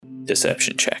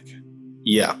Deception check.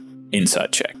 Yeah.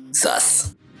 Insight check.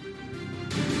 Sus.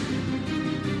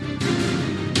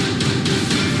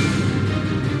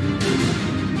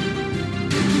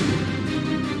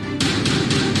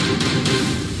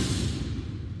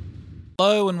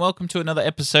 Hello and welcome to another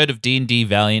episode of D&D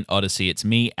Valiant Odyssey. It's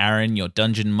me, Aaron, your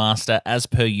dungeon master, as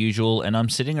per usual, and I'm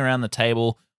sitting around the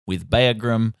table with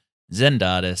Beagrum,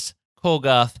 Zendardis,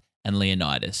 Korgarth, and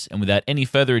Leonidas. And without any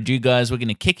further ado, guys, we're going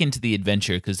to kick into the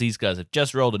adventure because these guys have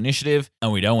just rolled initiative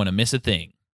and we don't want to miss a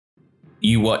thing.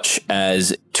 You watch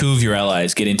as two of your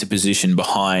allies get into position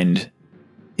behind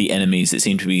the enemies that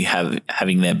seem to be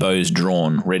having their bows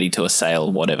drawn, ready to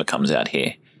assail whatever comes out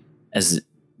here. As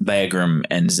Beagrum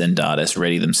and Zendardis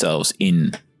ready themselves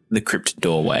in the crypt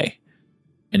doorway.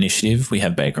 Initiative, we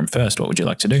have Beagrum first. What would you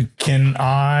like to do?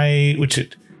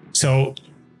 So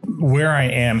where I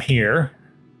am here,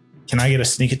 can I get a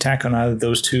sneak attack on either of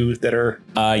those two that are...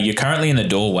 You're currently in the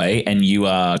doorway and you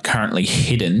are currently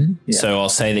hidden. Yeah. So I'll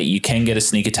say that you can get a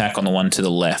sneak attack on the one to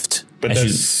the left. But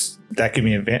does that give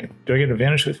me advantage? Do I get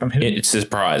advantage if I'm hidden? It's a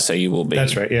surprise, so you will be.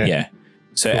 That's right, yeah. Yeah.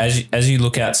 So cool. as you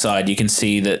look outside, you can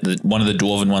see that one of the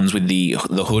dwarven ones with the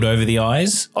hood over the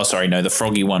eyes. Oh, sorry, no, the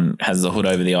froggy one has the hood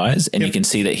over the eyes, and you can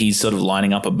see that he's sort of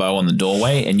lining up a bow on the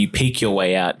doorway. And you peek your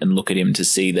way out and look at him to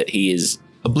see that he is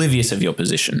oblivious of your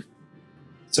position.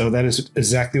 So that is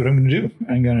exactly what I'm going to do.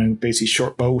 I'm going to basically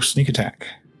short bow sneak attack.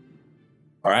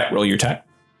 All right, roll your attack.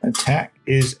 Attack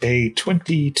is a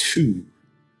 22.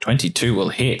 22 will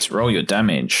hit. Roll your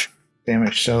damage.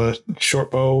 Damage. So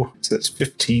short bow, so that's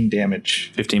 15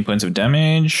 damage. 15 points of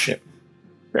damage. Yep.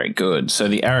 Very good. So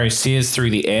the arrow sears through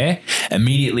the air,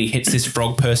 immediately hits this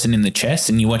frog person in the chest,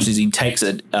 and you watch as he takes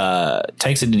it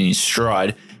in his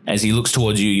stride. As he looks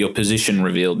towards you, your position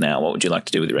revealed now. What would you like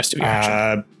to do with the rest of your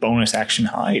action? Bonus action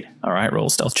hide. All right, roll a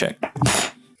stealth check.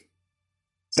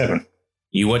 7.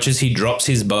 You watch as he drops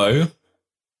his bow,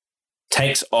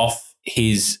 takes off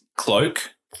his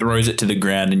cloak, throws it to the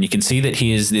ground, and you can see that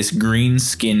he is this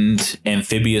green-skinned,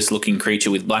 amphibious-looking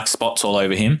creature with black spots all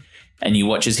over him. And you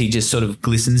watch as he just sort of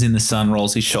glistens in the sun,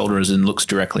 rolls his shoulders, and looks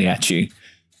directly at you.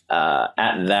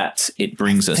 At that, it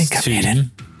brings us to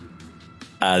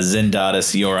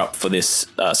Zendardis. You're up for this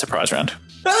surprise round.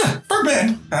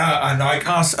 Frogman! And I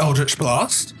cast Eldritch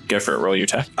Blast. Go for it. Roll your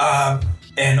attack.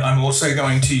 And I'm also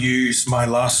going to use my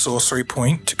last sorcery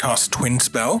point to cast Twin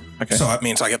Spell. Okay. So that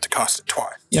means I get to cast it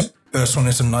twice. Yep. First one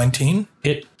is a 19.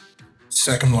 Hit.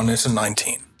 Second one is a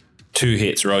 19. 2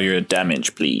 hits. Roll your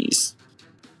damage, please.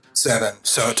 7.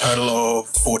 So a total of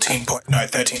 13 points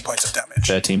of damage.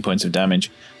 13 points of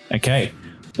damage. Okay.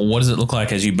 Well, what does it look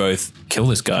like as you both kill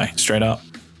this guy straight up?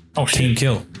 Oh, shit. Team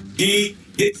kill. Do you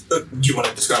want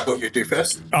to describe what you do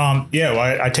first?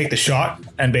 I take the shot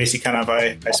and basically kind of,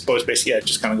 I suppose basically, it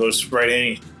just kind of goes right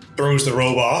in. He throws the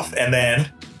robe off and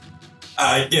then...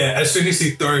 as soon as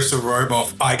he throws the robe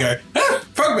off, I go,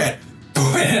 Frogman!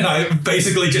 And I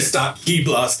basically just start key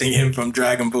blasting him from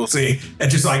Dragon Ball Z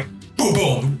and just like, boom,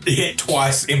 boom, hit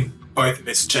twice in both of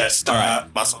his chest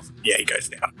muscles. Yeah, he goes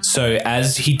down. So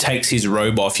as he takes his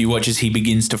robe off, you watch as he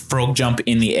begins to frog jump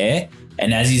in the air.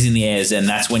 And as he's in the air, then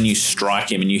that's when you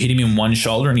strike him and you hit him in one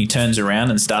shoulder and he turns around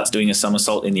and starts doing a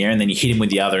somersault in the air. And then you hit him with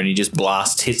the other and he just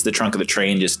blasts, hits the trunk of the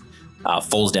tree and just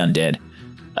falls down dead.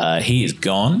 He is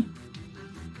gone.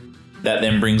 That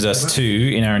then brings us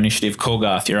to, in our initiative,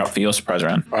 Korgarth, you're up for your surprise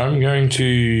round. I'm going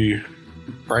to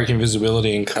break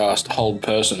invisibility and cast Hold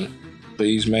Person.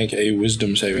 Please make a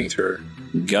wisdom saving throw.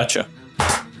 Gotcha.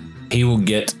 He will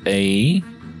get a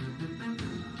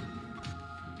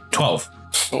 12.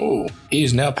 Oh, he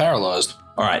is now paralyzed.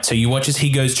 All right, so you watch as he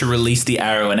goes to release the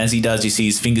arrow, and as he does, you see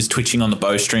his fingers twitching on the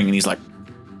bowstring, and he's like,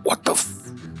 what the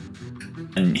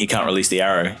and he can't release the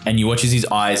arrow. And you watch as his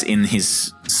eyes in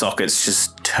his sockets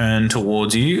just turn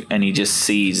towards you, and he just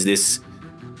sees this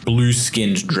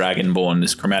blue-skinned dragonborn,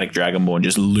 this chromatic dragonborn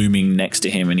just looming next to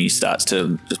him, and he starts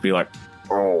to just be like,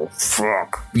 oh,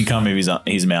 fuck. You can't move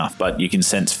his mouth, but you can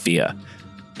sense fear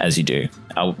as you do.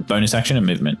 Bonus action and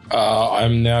movement.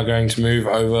 I'm now going to move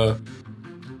over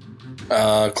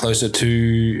closer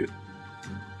to,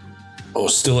 or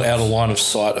still out of line of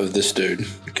sight of this dude.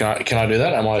 Can I do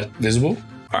that? Am I visible?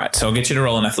 All right, so I'll get you to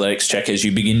roll an athletics check. As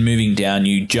you begin moving down,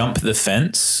 you jump the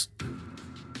fence.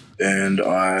 And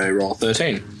I roll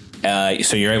 13.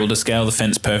 So you're able to scale the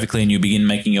fence perfectly, and you begin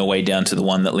making your way down to the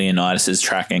one that Leonidas is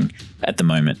tracking at the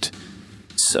moment.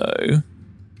 So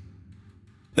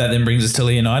that then brings us to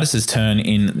Leonidas' turn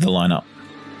in the lineup.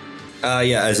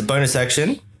 As a bonus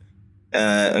action,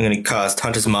 I'm going to cast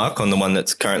Hunter's Mark on the one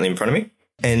that's currently in front of me.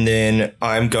 And then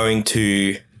I'm going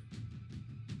to...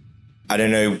 I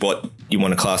don't know what you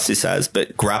want to class this as,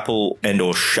 but grapple and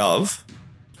or shove,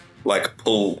 like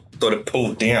pull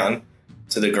down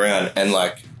to the ground and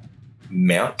like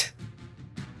mount.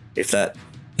 If that.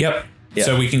 Yep. Yeah.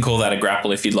 So we can call that a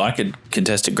grapple if you'd like, a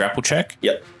contested grapple check.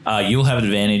 Yep. You'll have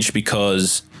advantage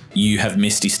because you have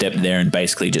Misty stepped there and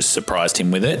basically just surprised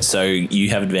him with it. So you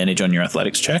have advantage on your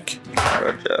athletics check.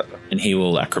 Roger. And he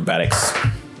will acrobatics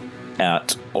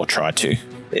out or try to.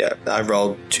 Yeah, I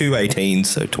rolled 2 18s,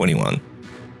 so 21.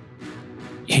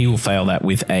 He will fail that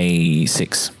with a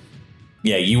 6.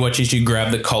 Yeah, you watch as you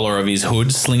grab the collar of his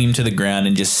hood, sling him to the ground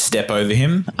and just step over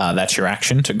him. That's your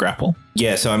action to grapple.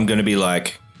 Yeah, so I'm going to be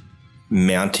like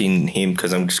mounting him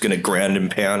because I'm just going to ground and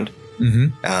pound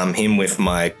him with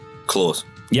my claws.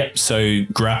 Yep, so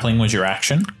grappling was your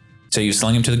action. So you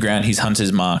slung him to the ground, his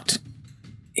hunter's marked.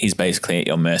 He's basically at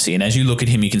your mercy. And as you look at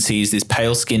him, you can see he's this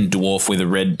pale-skinned dwarf with a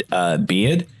red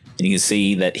beard. And you can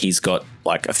see that he's got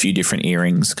like a few different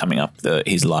earrings coming up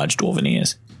his large dwarven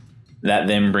ears. That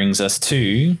then brings us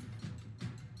to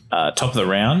top of the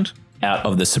round. Out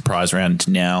of the surprise round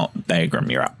now,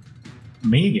 Bagram, you're up.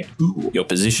 Me again. Ooh. Your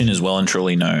position is well and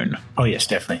truly known. Oh, yes,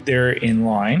 definitely. They're in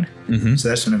line. Mm-hmm. So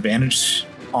that's an advantage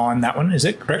on that one, is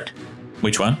it correct?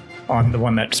 Which one? On the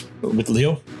one that's with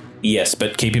Leo? Yes,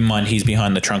 but keep in mind he's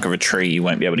behind the trunk of a tree. You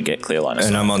won't be able to get clear line of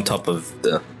And sight. I'm on top of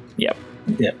the... Yep.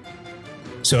 Yep.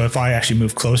 So if I actually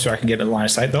move closer, I can get a line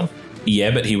of sight, though?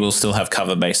 Yeah, but he will still have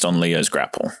cover based on Leo's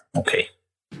grapple. Okay.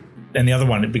 And the other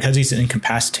one, because he's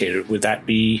incapacitated, would that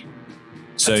be...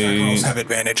 So, Attack rolls have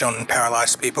advantage on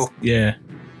paralyzed people. Yeah.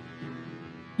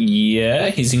 yeah,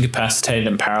 he's incapacitated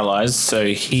and paralyzed, so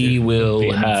he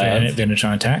will have... advantage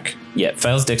on attack. Yeah,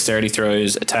 fails dexterity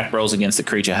throws, attack rolls against the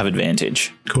creature have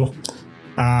advantage. Cool.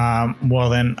 Well,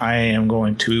 then I am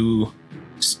going to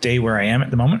stay where I am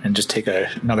at the moment and just take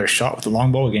another shot with the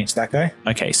longbow against that guy.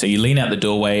 Okay, so you lean out the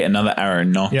doorway, another arrow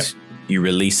knocked. Yep. You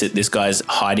release it. This guy's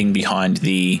hiding behind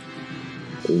the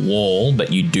wall,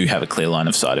 but you do have a clear line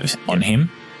of sight on him.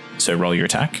 So roll your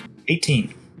attack.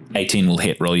 18. 18 will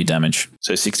hit. Roll your damage.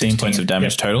 So 16 points of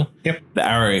damage Yep. total. Yep. The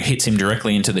arrow hits him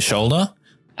directly into the shoulder.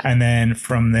 And then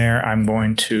from there, I'm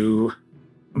going to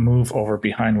move over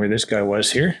behind where this guy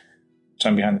was here. So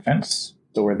I'm behind the fence.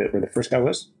 So where the first guy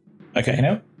was. Okay. You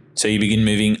know? So you begin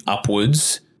moving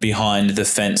upwards behind the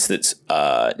fence that's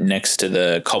next to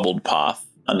the cobbled path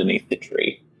underneath the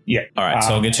tree. Yeah. All right.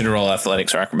 So I'll get you to roll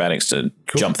athletics or acrobatics to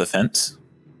jump the fence.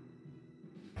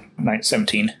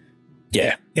 17.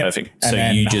 Yeah. Yep. Perfect. And So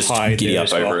then you just hide giddy there up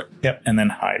as well. over it. Yep. And then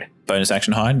hide. Bonus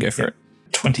action hide. Go for it.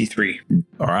 23.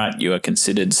 All right, you are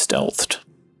considered stealthed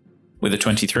with a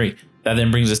 23. That then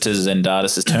brings us to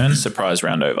Zendatis' turn. Surprise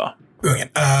round over.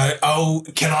 Brilliant.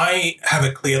 Can I have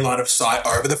a clear line of sight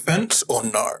over the fence or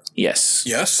no? Yes.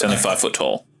 Yes. It's only 5 foot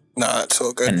tall. No, that's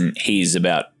all good. And he's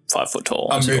about 5 foot tall.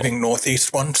 I'm as well. moving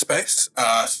northeast one space,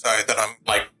 so that I'm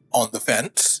like on the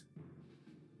fence.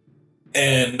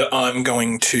 And I'm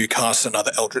going to cast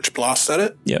another Eldritch Blast at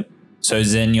it. Yep. So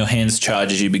Zen, your hands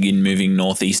charge as you begin moving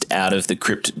northeast out of the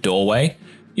crypt doorway.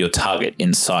 Your target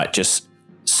in sight just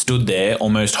stood there,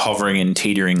 almost hovering and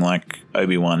teetering like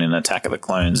Obi-Wan in Attack of the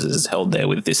Clones, is held there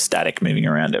with this static moving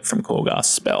around it from Korgarth's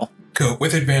spell. Cool.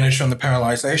 With advantage on the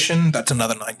paralyzation, that's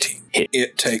another 19. Hit.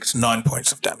 It takes 9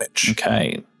 points of damage.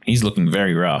 Okay, he's looking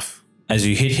very rough. As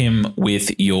you hit him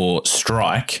with your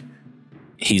strike,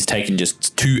 he's taken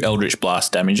just 2 Eldritch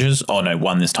Blast damages. Oh no,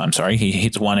 1 this time, sorry. He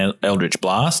hits 1 Eldritch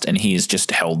Blast and he is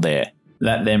just held there.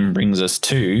 That then brings us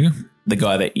to the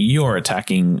guy that you're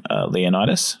attacking,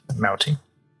 Leonidas. Mounting.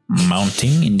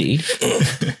 Mounting, indeed.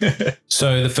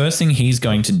 So the first thing he's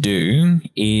going to do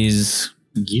is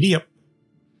Giddy up.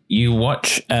 you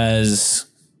watch as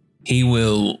he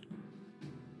will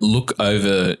look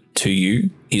over to you.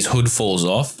 His hood falls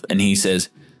off and he says,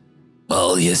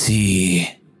 "Well, you see,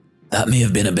 that may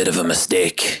have been a bit of a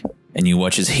mistake." And you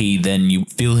watch as you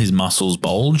feel his muscles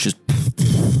bulge,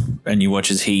 and you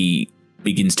watch as he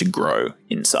begins to grow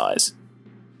in size.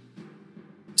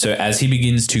 So as he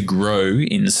begins to grow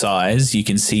in size, you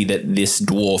can see that this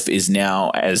dwarf is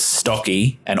now as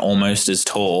stocky and almost as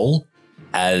tall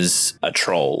as a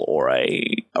troll or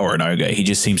an ogre. He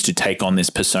just seems to take on this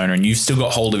persona, and you've still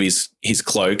got hold of his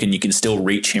cloak, and you can still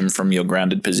reach him from your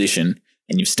grounded position,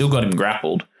 and you've still got him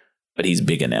grappled, but he's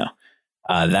bigger now.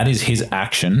 That is his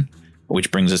action,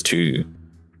 which brings us to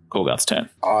Korgarth's turn.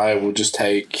 I will just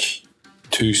take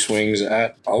 2 swings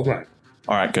at Old-Man.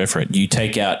 All right, go for it. You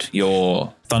take out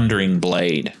your Thundering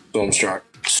Blade,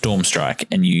 Storm Strike,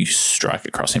 and you strike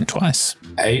across him twice.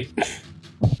 8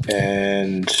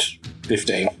 and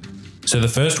 15. So the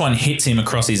first one hits him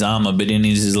across his armor, but in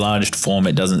his enlarged form,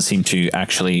 it doesn't seem to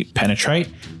actually penetrate.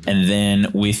 And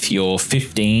then with your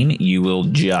 15, you will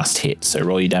just hit. So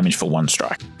roll your damage for 1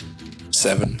 strike.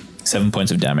 7. 7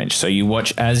 points of damage. So you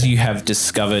watch as you have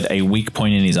discovered a weak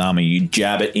point in his armor, you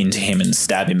jab it into him and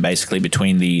stab him basically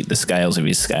between the scales of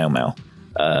his scale mail.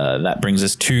 That brings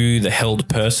us to the held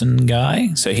person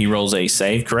guy. So he rolls a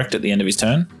save correct at the end of his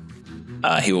turn.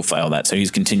 He will fail that. So he's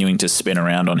continuing to spin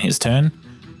around on his turn.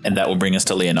 And that will bring us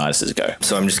to Leonidas' go.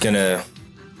 So I'm just going to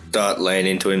start laying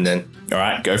into him then. All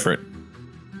right, go for it.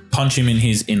 Punch him in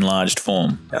his enlarged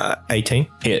form. 18.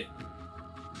 Hit.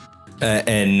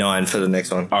 And 9 for the next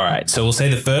one. All right, so we'll say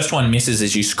the first one misses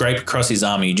as you scrape across his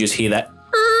armor. You just hear that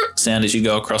sound as you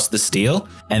go across the steel.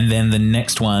 And then the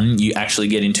next one, you actually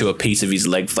get into a piece of his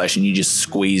leg flesh and you just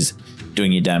squeeze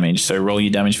doing your damage. So roll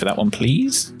your damage for that one,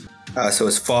 please. So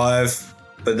it's 5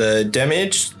 for the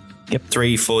damage. Yep.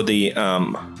 3 for the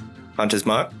Hunter's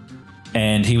Mark.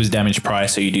 And he was damaged prior,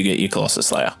 so you do get your Colossus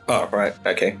Slayer. Oh, right.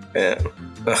 Okay.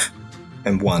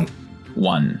 And 1.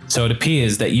 1. So it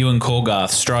appears that you and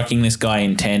Korgarth striking this guy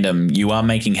in tandem, you are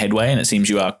making headway, and it seems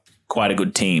you are quite a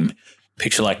good team.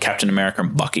 Picture like Captain America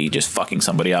and Bucky just fucking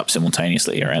somebody up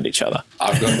simultaneously around each other.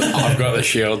 I've got the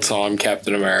shield, so I'm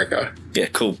Captain America. Yeah,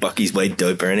 cool. Bucky's way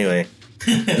doper anyway.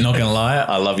 Not gonna lie,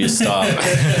 I love your style.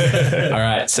 All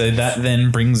right, so that then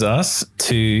brings us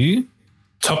to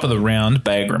top of the round,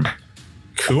 Bagram.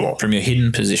 Cool. From your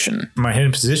hidden position. My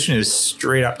hidden position is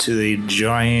straight up to the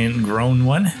giant grown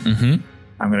one. Mm-hmm.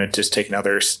 I'm going to just take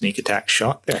another sneak attack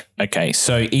shot there. Okay,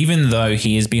 so even though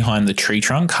he is behind the tree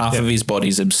trunk, half of his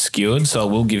body's obscured, so I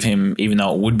will give him, even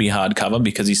though it would be hard cover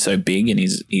because he's so big and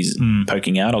he's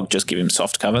poking out, I'll just give him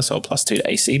soft cover, so +2 to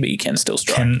AC, but you can still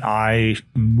strike. Can I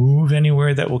move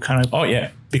anywhere that will kind of... Oh, yeah.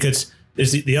 Because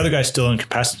is the other guy still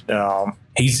incapacitated?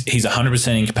 He's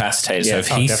 100% incapacitated, so if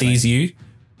he sees you,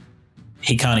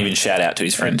 he can't even shout out to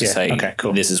his friend to say, okay,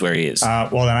 cool. This is where he is.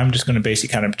 Well, then I'm just going to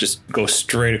basically kind of just go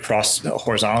straight across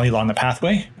horizontally along the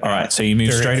pathway. All right, so you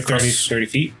move straight across. 30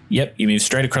 feet. Yep, you move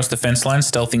straight across the fence line,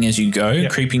 stealthing as you go,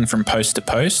 creeping from post to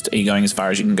post. Are you going as far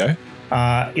as you can go?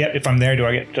 If I'm there, do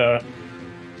I get...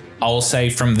 I'll say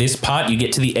from this part, you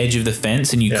get to the edge of the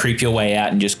fence and you creep your way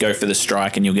out and just go for the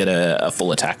strike and you'll get a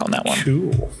full attack on that one.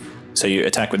 Cool. So you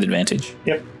attack with advantage.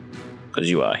 Yep. Because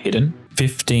you are hidden.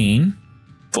 15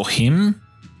 for him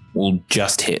will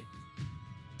just hit.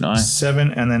 Nice.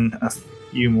 7 and then a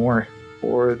few more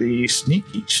for the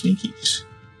sneakies.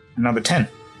 Another 10.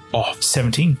 Oh,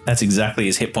 17. That's exactly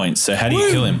his hit points. So how do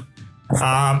you kill him?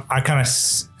 I kind of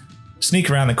sneak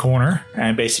around the corner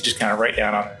and basically just kind of right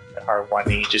down on our one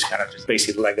knee, just kind of just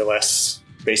basically Legolas,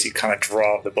 basically kind of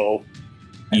draw the bow.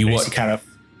 And You basically kind of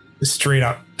straight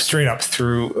up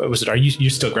through. Are you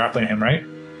still grappling him, right?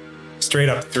 Straight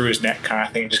up through his neck, kind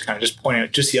of thing. Just pointing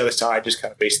out just the other side, just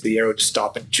kind of basically the arrow just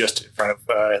stopping just in front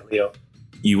of Leo.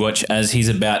 You watch as he's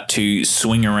about to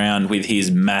swing around with his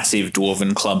massive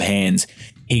dwarven club hands.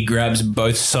 He grabs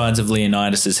both sides of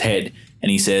Leonidas' head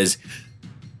and he says,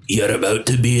 "You're about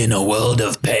to be in a world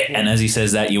of pain." And as he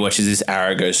says that, you watch as this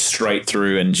arrow goes straight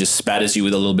through and just spatters you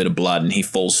with a little bit of blood, and he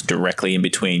falls directly in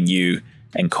between you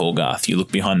and Korgarth. You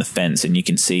look behind the fence and you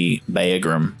can see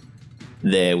Bagram,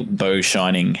 their bow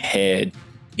shining, hair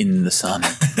in the sun.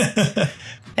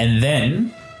 And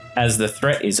then, as the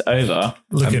threat is over,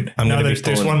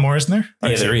 there's one more, isn't there?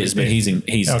 Yeah, there is, but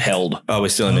he's held. Oh, we're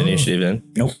still in initiative then?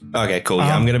 Nope. Okay, cool.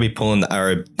 Yeah, I'm going to be pulling the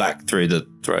arrow back through the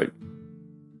throat.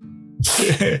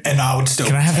 And I would still...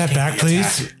 Can I have that back,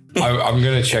 please? I'm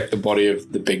going to check the body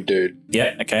of the big dude.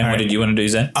 Yeah, okay. What did you want to do,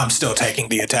 Zen? I'm still taking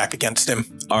the attack against him.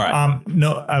 All right.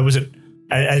 No, I wasn't.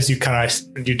 As you kind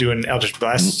of you do an Eldritch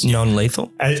Blast,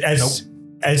 Non-lethal?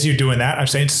 As you're doing that, I'm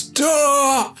saying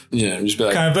stop. Yeah, I'm just be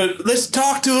like, Kind of, but let's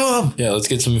talk to him. yeah, let's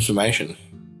get some information.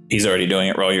 He's already doing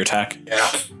it. Roll your attack.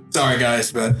 Yeah. Sorry,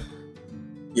 guys, but...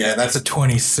 Yeah, that's a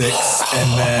 26.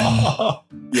 And then...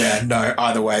 Yeah, no,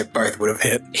 either way, both would have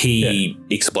hit. He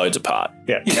explodes apart,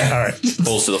 Yeah. All right.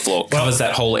 falls to the floor, covers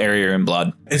that whole area in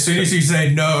blood. As soon as you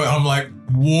say no, I'm like,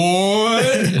 what?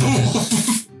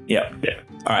 Yeah.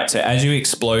 All right, so as you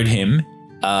explode him,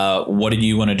 what did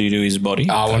you want to do to his body?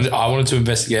 I wanted to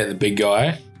investigate the big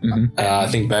guy. Mhm. I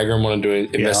think Bagram wanted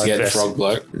to investigate the invest. frog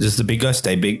bloke. Does the big guy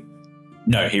stay big?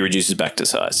 No, he reduces back to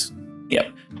size.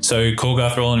 Yep. So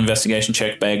Korgarth, roll an investigation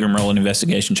check. Bagram, roll an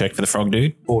investigation check for the frog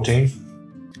dude. 14.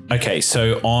 Okay,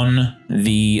 so on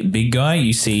the big guy,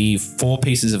 you see 4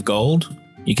 pieces of gold.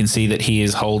 You can see that he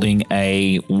is holding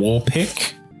a war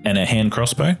pick and a hand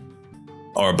crossbow.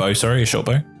 Or a bow, sorry, a short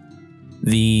bow.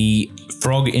 The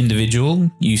frog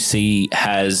individual you see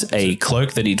has a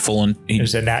cloak that he'd fallen.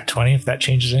 There's a nat 20 if that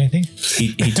changes anything.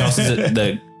 He tosses it,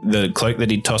 the cloak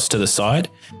that he'd tossed to the side.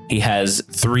 He has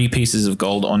 3 pieces of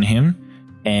gold on him,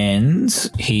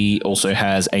 and he also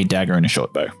has a dagger and a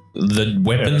short bow. The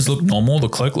weapons look normal. The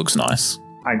cloak looks nice.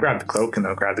 I grab the cloak and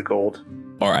I'll grab the gold.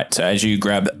 All right. So as you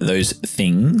grab those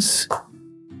things,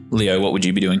 Leo, what would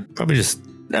you be doing? Probably just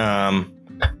I'm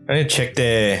gonna check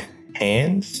their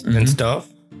hands and stuff.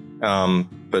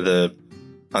 For the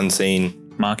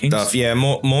unseen Markings? stuff. Yeah,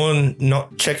 more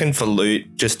not checking for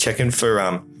loot, just checking for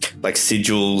like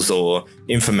sigils or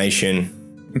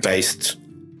information based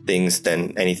things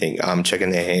than anything.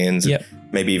 Checking their hands, Yep.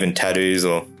 maybe even tattoos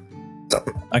or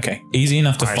something. Okay. Easy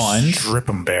enough to find. Strip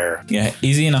him bare. Yeah,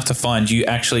 easy enough to find. You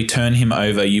actually turn him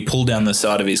over. You pull down the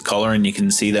side of his collar, and you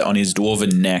can see that on his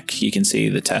dwarven neck, you can see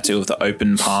the tattoo of the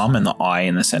open palm and the eye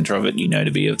in the center of it, you know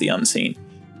to be of the unseen.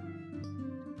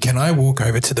 Can I walk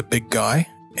over to the big guy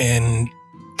and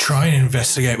try and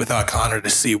investigate with Arcana to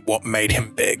see what made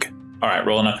him big? All right,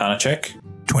 roll an Arcana check.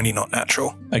 20 not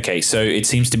natural. Okay, so it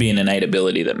seems to be an innate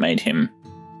ability that made him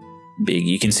big.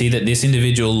 You can see that this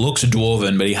individual looks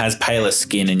dwarven, but he has paler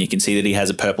skin, and you can see that he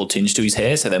has a purple tinge to his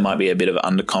hair, so there might be a bit of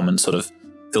undercommon sort of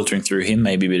filtering through him,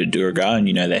 maybe a bit of Duragar, and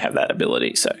you know they have that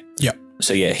ability. So Yep.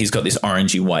 So yeah, he's got this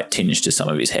orangey white tinge to some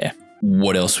of his hair.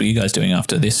 What else were you guys doing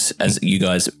after this as you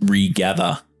guys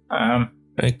regather? I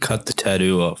cut the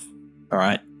tattoo off. All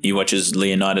right, you watch as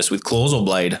Leonidas with claws or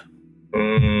blade?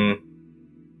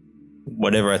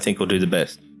 Whatever I think will do the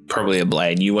best. Probably a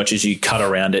blade. You watch as you cut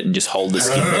around it and just hold the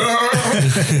skin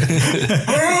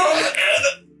there.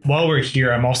 While we're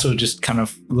here, I'm also just kind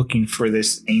of looking for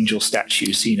this angel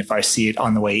statue, seeing if I see it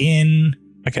on the way in,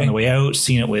 on the way out,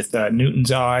 seeing it with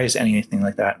Newton's eyes, anything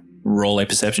like that. Roll a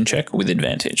perception check with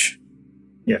advantage.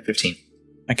 Yeah, 15.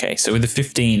 Okay, so with the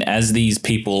 15, as these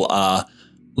people are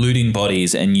looting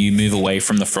bodies and you move away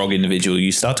from the frog individual,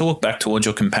 you start to walk back towards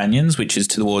your companions, which is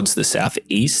towards the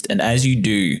southeast. And as you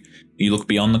do, you look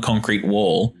beyond the concrete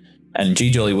wall, and G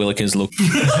Jolly Willikers look.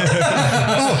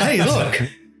 Oh, hey, look.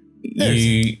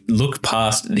 You look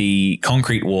past the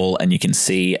concrete wall and you can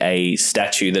see a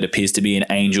statue that appears to be an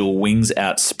angel, wings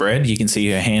outspread. You can see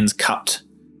her hands cupped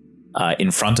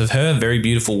in front of her, very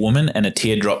beautiful woman, and a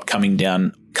teardrop coming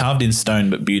down, carved in stone,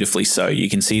 but beautifully so. You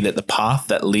can see that the path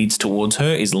that leads towards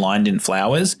her is lined in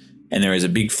flowers, and there is a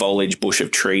big foliage bush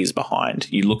of trees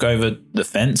behind. You look over the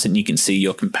fence and you can see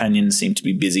your companions seem to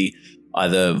be busy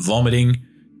either vomiting,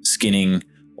 skinning,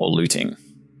 or looting.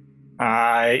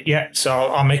 Yeah, so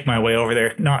I'll make my way over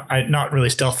there. Not really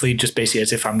stealthily, just basically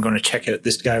as if I'm going to check out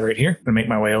this guy right here. I'm going to make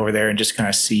my way over there and just kind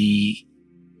of see,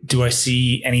 do I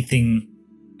see anything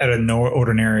out of no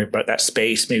ordinary about that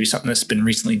space? Maybe something that's been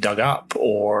recently dug up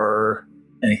or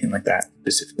anything like that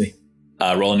specifically.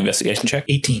 Roll an investigation check.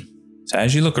 18. So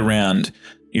as you look around,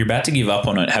 you're about to give up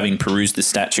on it, having perused the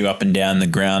statue up and down. The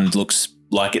ground looks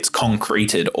like it's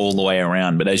concreted all the way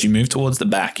around. But as you move towards the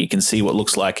back, you can see what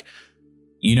looks like,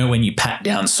 you know, when you pat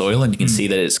down soil and you can see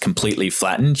that it's completely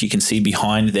flattened. You can see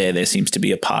behind there seems to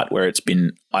be a part where it's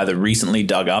been either recently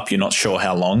dug up, you're not sure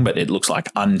how long, but it looks like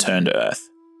unturned earth.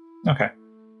 Okay.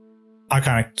 I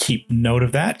kind of keep note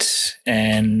of that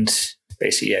and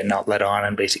basically not let on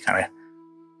and basically kind of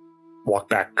walk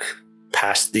back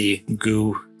past the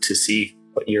goo to see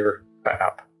what you're putting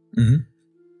up.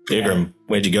 Mm-hmm. Abram,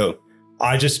 where'd you go?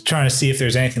 I just trying to see if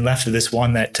there's anything left of this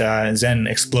one that Zen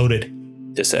exploded.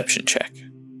 Deception check.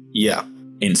 Yeah.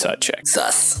 Insight check.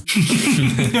 Sus.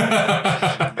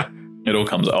 It all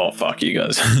comes, oh, fuck you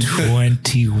guys.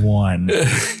 21. Oh,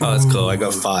 that's cool. I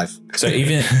got 5. So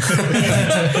even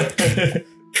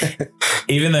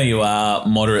though you are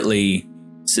moderately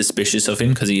suspicious of him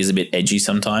because he is a bit edgy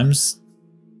sometimes,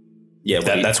 Yeah,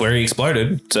 that's where he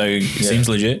exploded. So it seems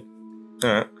legit. All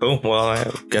right, cool. Well,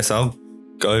 I guess I'll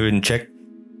go over and check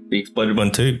the exploded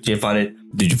one too. Did you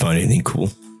find anything cool?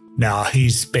 No,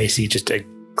 he's basically just a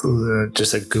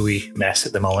gooey mess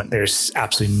at the moment. There's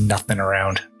absolutely nothing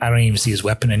around. I don't even see his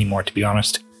weapon anymore, to be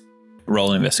honest.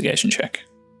 Roll an investigation check.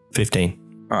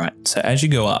 15. All right. So as you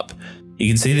go up, you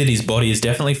can see that his body has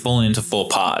definitely fallen into 4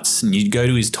 parts. And you go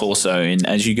to his torso, and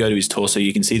as you go to his torso,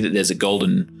 you can see that there's a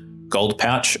gold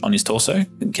pouch on his torso.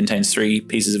 It contains 3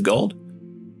 pieces of gold.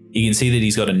 You can see that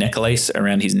he's got a necklace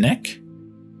around his neck.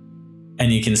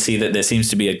 And you can see that there seems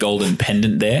to be a golden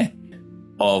pendant there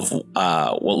of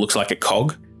what looks like a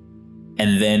cog.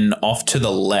 And then off to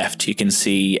the left, you can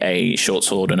see a short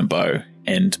sword and a bow.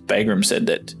 And Bagram said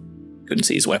that couldn't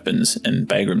see his weapons, and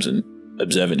Bagram's an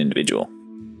observant individual.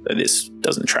 So this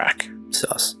doesn't track.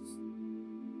 Sus.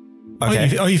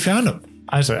 Okay. Oh, you found him.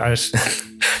 I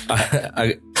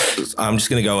I'm just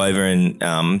going to go over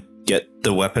and get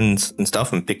the weapons and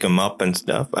stuff and pick them up and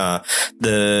stuff.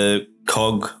 The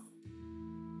cog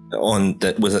on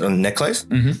that, was it on the necklace?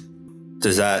 Mm-hmm.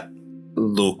 Does that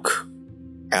look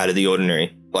out of the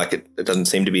ordinary? Like it doesn't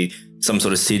seem to be some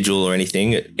sort of sigil or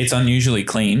anything. It's unusually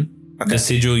clean. Okay. The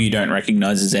sigil you don't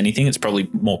recognize as anything. It's probably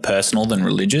more personal than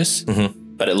religious,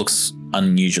 but it looks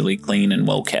unusually clean and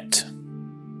well kept.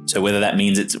 So whether that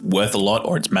means it's worth a lot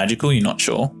or it's magical, you're not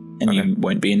sure. And you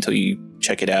won't be until you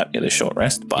check it out, get a short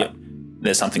rest, but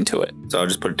there's something to it. So I'll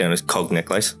just put it down as cog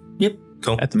necklace. Yep.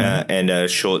 Cool. At the moment. And a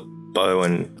short bow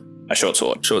and A short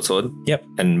sword. short sword. Yep.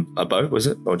 And a bow, was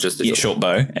it? Or just a Short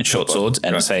bow and short bow. swords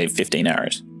and Right. say 15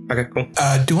 arrows. Okay, cool.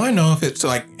 Do I know if it's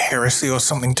like heresy or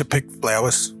something to pick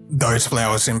flowers? Those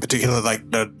flowers in particular, like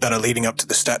that are leading up to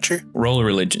the statue? Roll a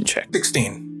religion check.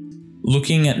 16.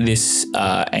 Looking at this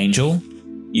angel,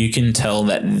 you can tell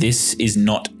that this is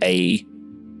not a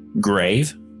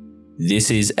grave.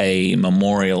 This is a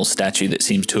memorial statue that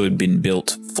seems to have been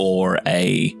built for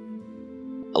a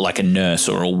nurse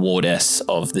or a wardess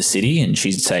of the city, and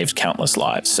she's saved countless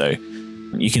lives. So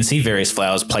you can see various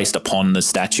flowers placed upon the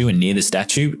statue and near the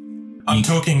statue. I'm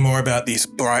talking more about these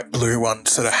bright blue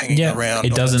ones that are hanging around.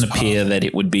 It on doesn't this appear path. that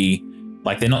it would be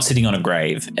like they're not sitting on a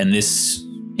grave, and this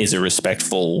is a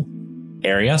respectful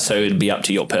area, so it'd be up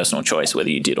to your personal choice whether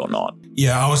you did or not.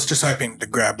 Yeah, I was just hoping to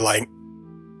grab like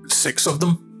 6 of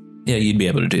them. Yeah, you'd be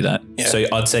able to do that. Yeah. So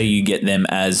I'd say you get them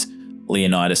as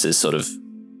Leonidas is sort of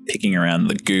picking around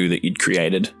the goo that you'd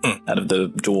created out of the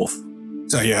dwarf.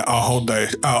 So yeah, I'll hold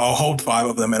those. I'll hold 5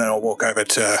 of them, and then I'll walk over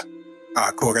to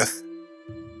Korgoth,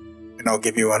 and I'll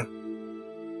give you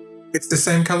one. It's the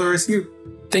same color as you.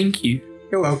 Thank you.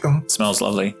 You're welcome. Smells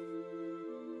lovely.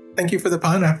 Thank you for the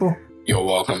pineapple. You're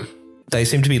welcome. They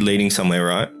seem to be leading somewhere,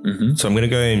 right? Mm-hmm. So I'm going to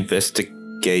go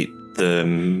investigate the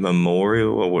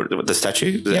memorial or what, the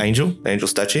statue, the angel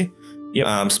statue.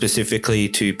 Yep. Specifically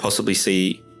to possibly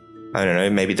see, I don't know,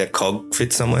 maybe that cog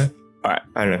fits somewhere. All right.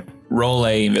 I don't know. Roll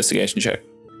a investigation check.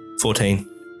 14.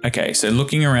 Okay, so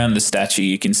looking around the statue,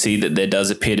 you can see that there does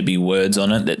appear to be words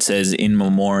on it that says in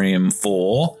memoriam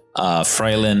for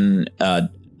Frailin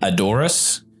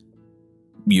Adoris.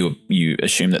 You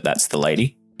assume that that's the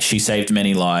lady. She saved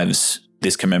many lives.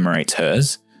 This commemorates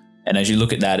hers. And as you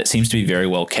look at that, it seems to be very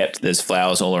well kept. There's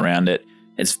flowers all around it.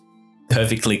 It's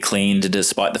perfectly cleaned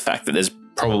despite the fact that there's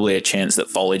probably a chance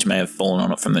that foliage may have fallen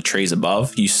on it from the trees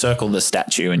above. You circle the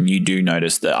statue and you do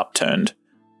notice the upturned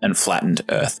and flattened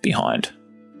earth behind.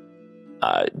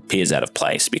 Appears out of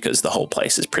place because the whole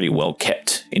place is pretty well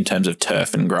kept in terms of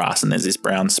turf and grass, and there's this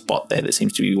brown spot there that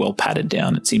seems to be well patted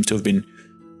down. It seems to have been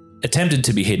attempted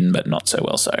to be hidden, but not so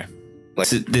well so. Like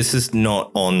this is not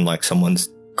on like someone's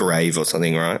grave or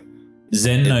something, right?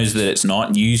 Zen knows that it's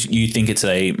not. You think it's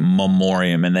a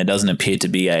memoriam, and there doesn't appear to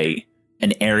be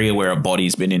an area where a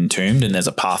body's been entombed, and there's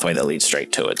a pathway that leads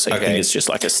straight to it. So you think it's just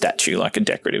like a statue, like a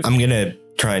decorative. I'm going to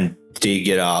try and dig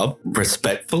it up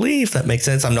respectfully, if that makes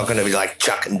sense. I'm not going to be like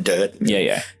chucking dirt.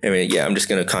 Yeah. I mean, yeah, I'm just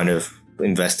going to kind of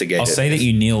investigate I'll it. say that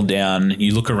you kneel down,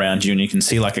 you look around you, and you can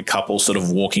see like a couple sort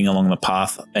of walking along the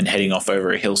path and heading off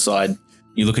over a hillside.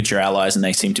 You look at your allies and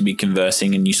they seem to be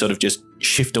conversing, and you sort of just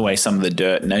shift away some of the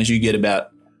dirt. And as you get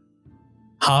about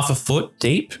half a foot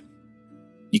deep,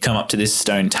 you come up to this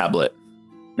stone tablet.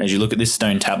 And as you look at this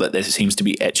stone tablet, there seems to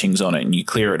be etchings on it, and you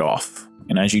clear it off.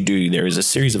 And as you do, there is a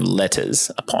series of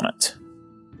letters upon it.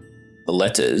 The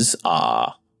letters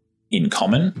are in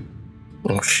common.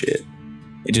 Oh, shit.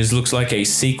 It just looks like a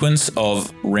sequence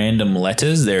of random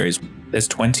letters. There's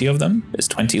 20 of them. There's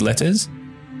 20 letters.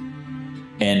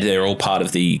 And they're all part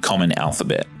of the common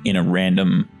alphabet in a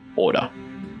random order.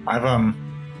 I've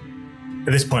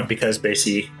at this point, because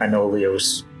basically I know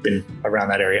Leo's been around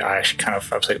that area, I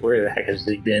was like, where the heck has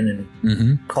he been?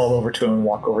 And call over to him,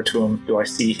 walk over to him. Do I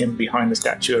see him behind the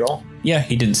statue at all? Yeah,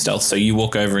 he didn't stealth, so you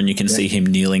walk over and you can see him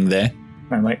kneeling there.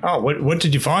 And I'm like, oh, what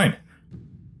did you find?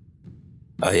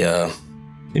 I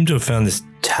seem to have found this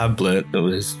tablet that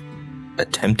was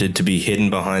attempted to be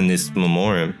hidden behind this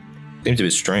memoriam. Seems a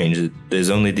bit strange. There's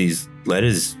only these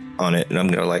letters on it, and I'm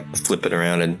going to like flip it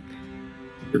around and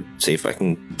see if I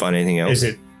can find anything else. Is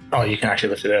it? Oh, you can actually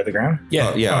lift it out of the ground? Yeah,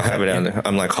 Oh, yeah, I have it out there.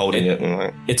 I'm like holding it and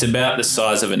like, It's about the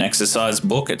size of an exercise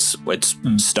book. It's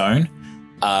stone.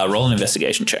 Roll an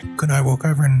investigation check. Could I walk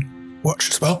over and watch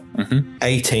as well?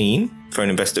 18 for an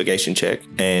investigation check,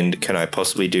 and can I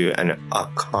possibly do an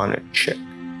arcana check?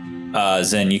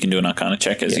 Zen, you can do an arcana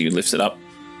check as you lift it up.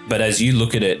 But as you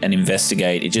look at it and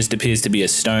investigate, it just appears to be a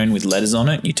stone with letters on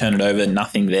it. You turn it over,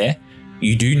 nothing there.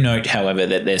 You do note, however,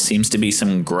 that there seems to be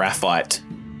some graphite,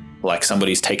 like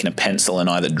somebody's taken a pencil and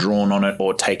either drawn on it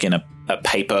or taken a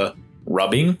paper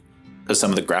rubbing because some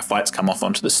of the graphite's come off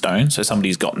onto the stone. So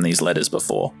somebody's gotten these letters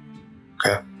before.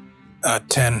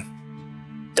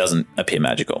 10. Doesn't appear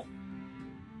magical.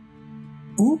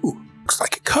 Ooh, looks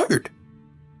like a code.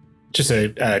 Just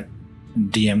a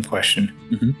DM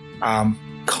question.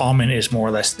 Common is more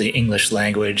or less the English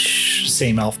language,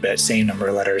 same alphabet, same number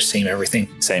of letters, same everything.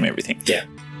 Same everything. Yeah.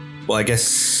 Well, I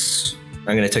guess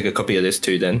I'm going to take a copy of this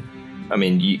too then. I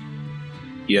mean,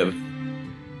 you have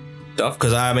stuff?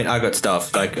 Because I got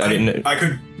stuff. Like, I didn't... I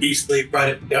could easily write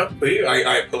it down for you.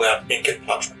 I pull out ink and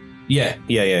parchment. Yeah.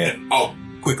 And I'll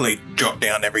quickly jot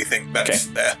down everything that's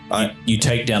there. You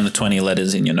take down the 20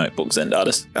 letters in your notebook,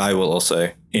 Zendatus. I will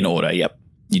also. In order, yep.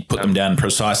 You'd put them down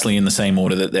precisely in the same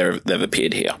order that they've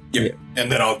appeared here. Yep.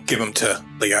 And then I'll give them to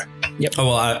Leo. Yep. Oh,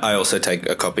 well, I also take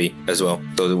a copy as well.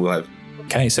 So that we'll have...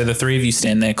 Okay, so the three of you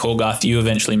stand there. Korgarth, you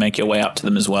eventually make your way up to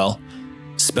them as well.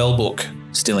 Spellbook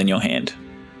still in your hand.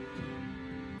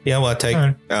 Yeah, well, I take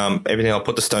everything. I'll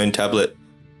put the stone tablet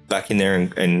back in there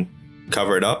and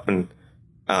cover it up. And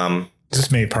Is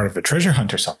this maybe part of a treasure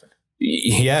hunt or something?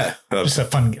 yeah, Just a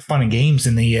fun and games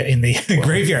in the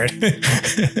graveyard.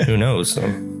 who knows? So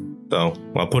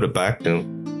I'll put it back.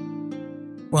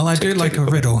 And Well, I do like a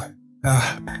riddle.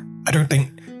 I don't think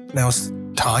now's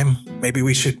time. Maybe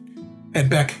we should head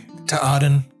back to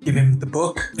Arden, give him the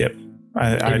book. Yep. I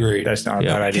Agreed. That's not a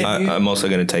bad idea. I'm also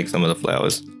going to take some of the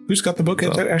flowers. Who's got the book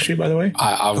actually, by the way?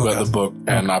 I've got the book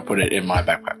and I put it in my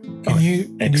backpack. Can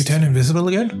you turn invisible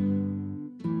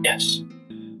again? Yes.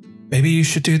 Maybe you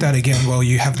should do that again while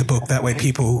you have the book. That way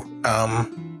people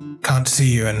can't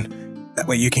see you, and that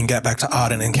way you can get back to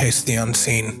Arden in case the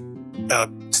unseen are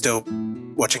still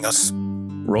watching us.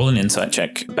 Roll an insight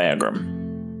check,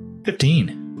 Beagrum.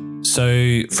 15.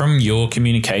 So from your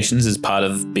communications as part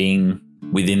of being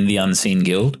within the Unseen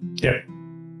Guild, Yep.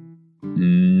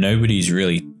 nobody's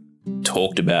really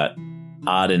talked about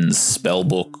Arden's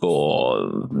spellbook,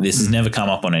 or this has never come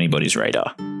up on anybody's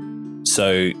radar.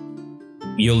 So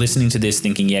you're listening to this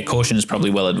thinking, yeah, caution is probably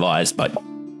well advised, but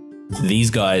these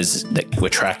guys that were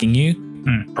tracking you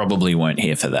probably weren't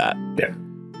here for that. Yeah.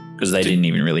 Because they didn't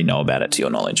even really know about it to your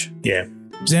knowledge. Yeah.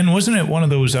 Zen, wasn't it one of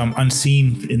those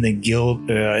unseen in the guild,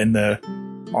 in the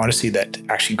Odyssey that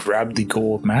actually grabbed the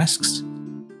gold masks?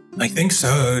 I think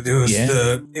so.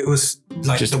 It was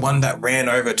like Just- the one that ran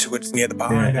over towards near the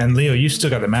bar. Yeah. And Leo, you still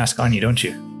got the mask on you, don't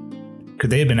you? Could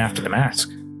they have been after the mask?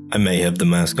 I may have the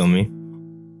mask on me.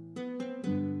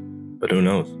 But who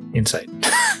knows? Insight.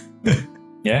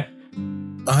 Yeah?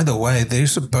 Either way,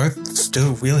 these are both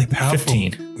still really powerful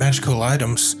 15. magical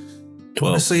items.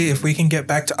 12. Honestly, if we can get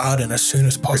back to Arden as soon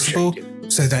as possible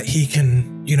so that he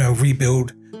can, rebuild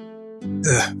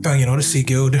the Valiant Odyssey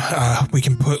Guild, we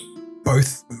can put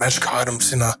both magic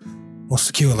items in a more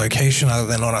secure location other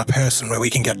than on a person where we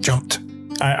can get jumped.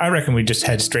 I reckon we just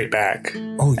head straight back.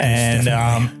 Oh, yes, And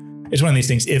definitely. it's one of these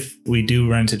things, if we do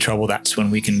run into trouble, that's when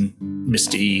we can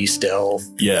Misty, stealth,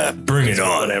 Yeah, bring it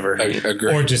on. whatever.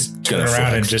 Agree. Or just turn Gonna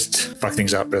around and flex. just fuck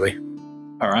things up, really.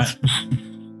 All right.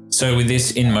 So with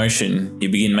this in motion, you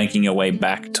begin making your way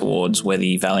back towards where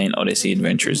the Valiant Odyssey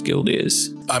Adventurers Guild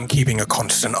is. I'm keeping a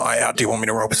constant eye out. Do you want me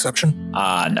to roll perception?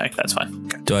 No, that's fine.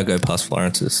 Do I go past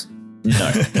Florence's?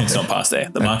 No, it's not past there.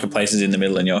 The marketplace is in the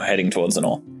middle and you're heading towards the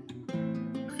north.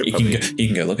 You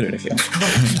can go look at it if you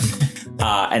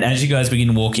want. And as you guys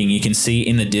begin walking, you can see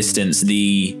in the distance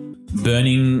the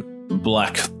burning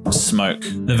black smoke,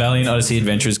 the Valiant Odyssey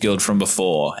Adventurers Guild from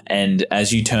before. And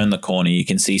as you turn the corner, you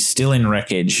can see still in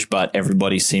wreckage, but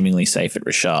everybody seemingly safe at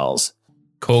Rashal's.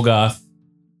 Korgarth,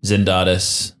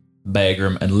 Zendatus,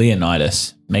 Beagrum, and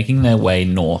Leonidas making their way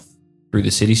north through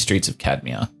the city streets of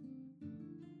Cadmia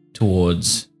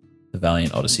towards the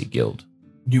Valiant Odyssey Guild.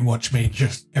 You watch me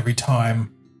just every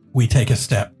time we take a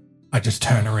step, I just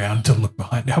turn around to look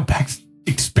behind our backs,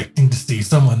 expecting to see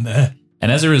someone there.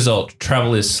 And as a result,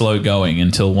 travel is slow going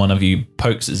until one of you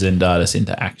pokes Zendatus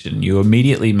into action. You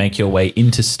immediately make your way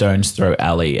into Stone's Throw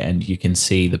Alley and you can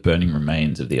see the burning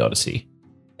remains of the Odyssey.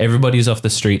 Everybody's off the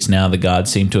streets now. The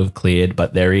guards seem to have cleared,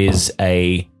 but there is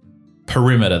a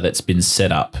perimeter that's been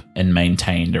set up and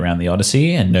maintained around the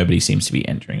Odyssey and nobody seems to be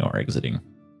entering or exiting.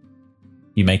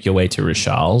 You make your way to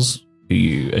Rashal's, who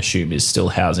you assume is still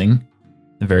housing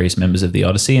the various members of the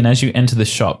Odyssey. And as you enter the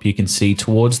shop, you can see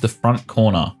towards the front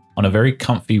corner on a very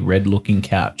comfy red-looking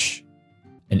couch,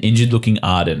 an injured-looking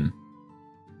Arden,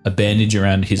 a bandage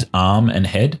around his arm and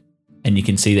head, and you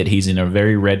can see that he's in a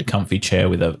very red, comfy chair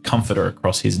with a comforter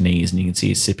across his knees, and you can see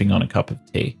he's sipping on a cup of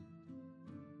tea.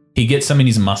 He gets some in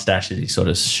his mustache as he sort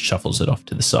of shuffles it off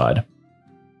to the side.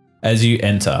 As you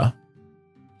enter,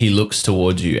 he looks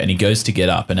towards you, and he goes to get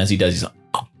up, and as he does, he's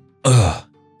like, "Ugh,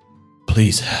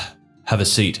 please, have a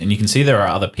seat. And you can see there are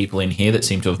other people in here that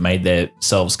seem to have made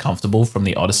themselves comfortable from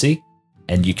the Odyssey.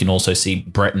 And you can also see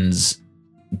Breton's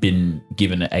been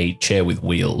given a chair with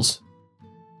wheels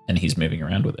and he's moving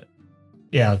around with it.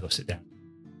 Yeah, I'll go sit down.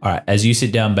 All right. As you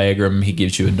sit down, Beagrum, he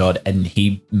gives you a nod and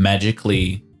he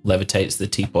magically levitates the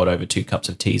teapot over 2 cups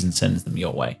of teas and sends them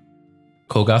your way.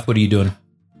 Kolgarth, what are you doing?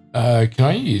 Can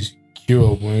I use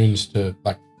cure wounds to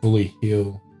like fully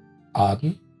heal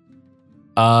Arden?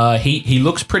 He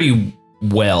looks pretty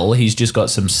well. He's just got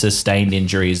some sustained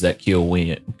injuries that cure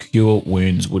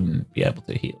wounds wouldn't be able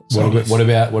to heal. So What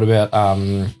about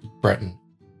Breton?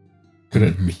 Could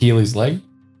it heal his leg?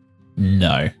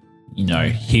 no,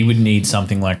 he would need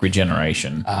something like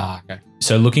regeneration. Okay.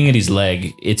 So looking at his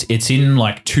leg, it's in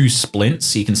like 2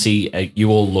 splints. You can see you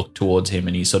all look towards him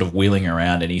and he's sort of wheeling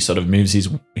around and he sort of moves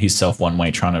himself one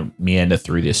way trying to meander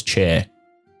through this chair.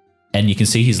 And you can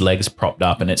see his legs propped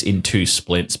up and it's in 2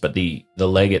 splints, but the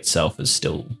leg itself is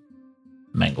still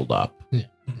mangled up. Yeah,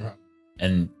 right.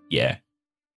 And yeah,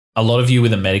 a lot of you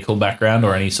with a medical background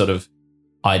or any sort of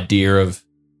idea of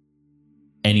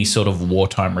any sort of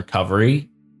wartime recovery,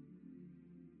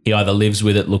 he either lives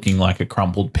with it looking like a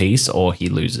crumpled piece or he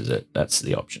loses it. That's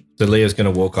the option. So Leo's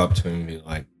going to walk up to him and be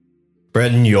like,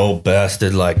 Breton, you old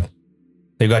bastard, like,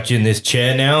 they got you in this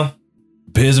chair now?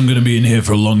 Appears I'm going to be in here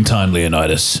for a long time,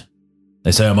 Leonidas.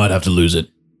 They say I might have to lose it.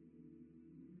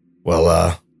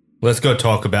 Well, let's go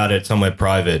talk about it somewhere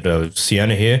private.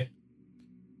 Sienna here?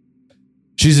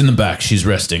 She's in the back. She's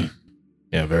resting.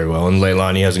 Yeah, very well. And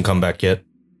Leilani hasn't come back yet?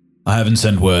 I haven't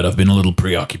sent word. I've been a little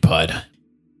preoccupied.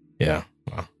 Yeah,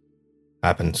 well,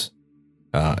 happens.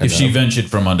 If she ventured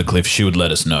from Undercliff, she would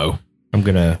let us know. I'm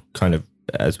going to kind of,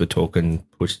 as we're talking,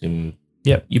 push him.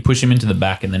 Yep, you push him into the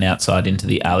back and then outside into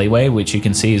the alleyway, which you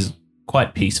can see is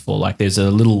quite peaceful. Like there's a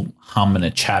little hum and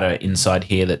a chatter inside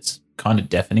here that's kind of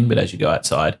deafening, but as you go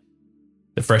outside,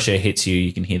 the fresh air hits you,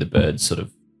 you can hear the birds sort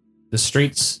of... The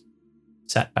streets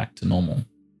sat back to normal.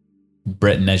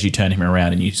 Breton, as you turn him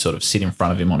around and you sort of sit in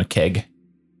front of him on a keg,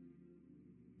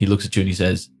 he looks at you and he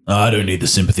says, I don't need the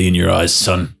sympathy in your eyes,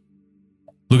 son.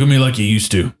 Look at me like you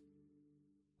used to.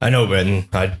 I know, Breton.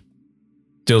 I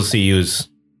still see you as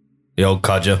the old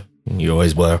codger. You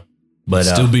always were. But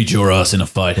Still beat your ass in a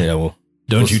fight. yeah, well,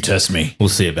 Don't you test me. we'll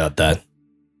see about that.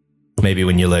 Maybe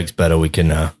when your leg's better, we can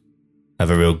have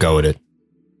a real go at it.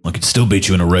 I could still beat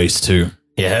you in a race, too.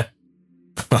 Yeah?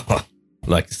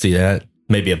 Like to see that.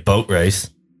 Maybe a boat race.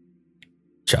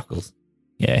 Chuckles.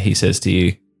 Yeah, he says to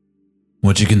you,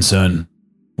 what's your concern?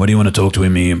 Why do you want to talk to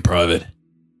me in private?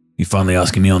 You finally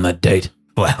asking me on that date?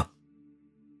 Well,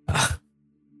 I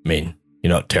mean,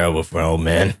 you're not terrible for an old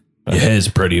man. Your hair's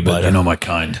pretty, but you're not my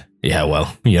kind. Yeah,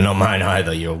 well, you're not mine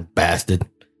either, you old bastard.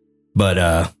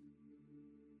 But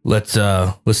let's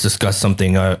discuss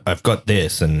something. I've got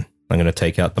this, and I'm gonna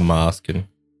take out the mask, and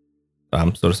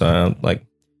I'm sort of saying, like,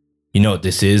 you know what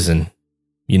this is, and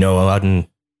you know I hadn't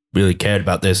really cared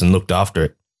about this and looked after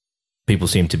it. People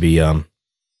seem to be,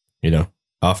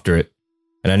 after it,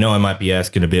 and I know I might be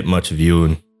asking a bit much of you,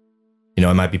 and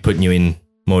I might be putting you in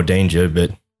more danger,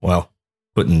 but well,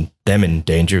 putting them in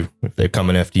danger if they're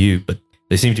coming after you, but.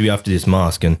 They seem to be after this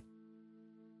mask, and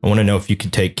I want to know if you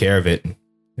can take care of it.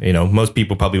 Most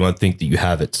people probably won't think that you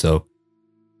have it, so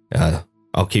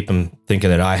I'll keep them thinking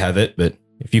that I have it, but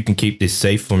if you can keep this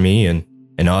safe for me and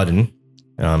Arden,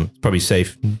 it's probably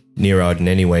safe near Arden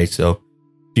anyway, so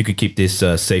if you could keep this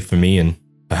safe for me and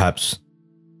perhaps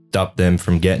stop them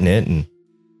from getting it and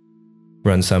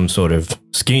run some sort of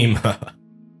scheme.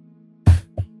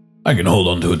 I can hold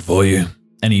on to it for you.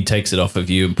 And he takes it off of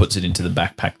you and puts it into the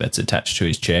backpack that's attached to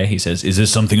his chair. He says, is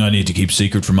this something I need to keep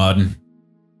secret from Arden?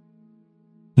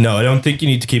 No, I don't think you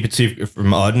need to keep it secret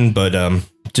from Arden, but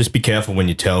just be careful when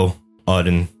you tell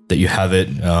Arden that you have it.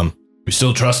 We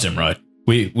still trust him, right?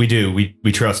 We do.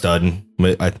 We trust Arden.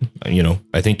 I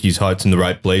think his heart's in the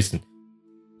right place. And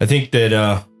I think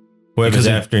that whoever's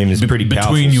after him is pretty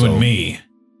powerful. Between you and me,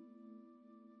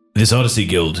 this Odyssey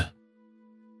Guild,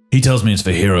 he tells me it's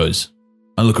for heroes.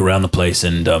 I look around the place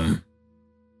and,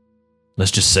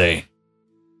 let's just say,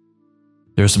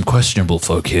 there are some questionable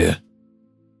folk here.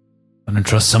 I don't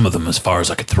trust some of them as far as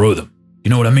I could throw them.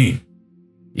 You know what I mean?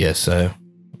 Yes, I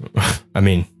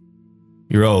mean,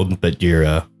 you're old, but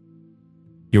you're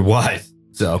wise.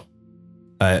 So,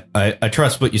 I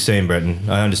trust what you're saying, Breton.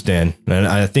 I understand. And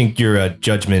I think your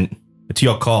judgment, it's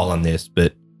your call on this,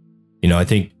 but, I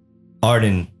think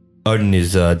Arden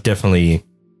is definitely,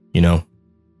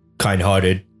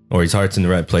 kind-hearted, or his heart's in the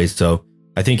right place. So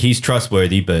I think he's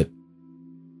trustworthy, but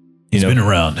he's been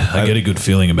around. I get a good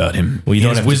feeling about him. Well, you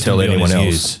don't have to tell anyone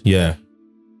else. Yeah,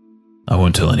 I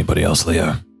won't tell anybody else,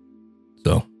 Leo.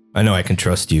 So I know I can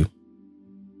trust you.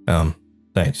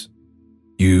 Thanks.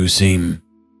 You seem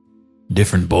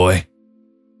different, boy.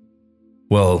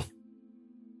 Well,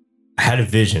 I had a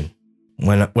vision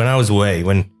when I was away,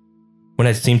 when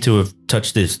I seemed to have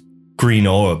touched this green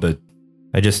orb, but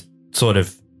I just sort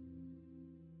of,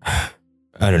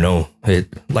 I don't know,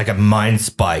 like a mind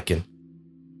spike, and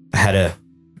I had a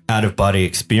out-of-body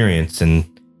experience, and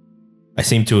I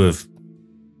seem to have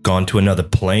gone to another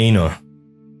plane or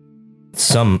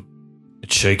some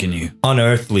It's shaking you.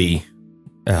 unearthly,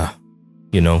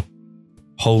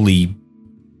 holy,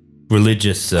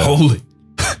 religious. Holy.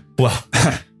 Well,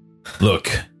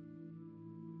 Look,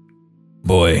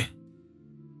 boy,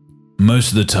 most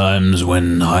of the times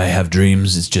when I have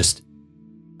dreams, it's just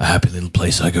a happy little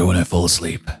place I go when I fall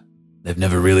asleep. They've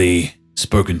never really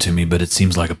spoken to me, but it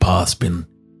seems like a path's been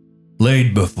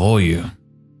laid before you.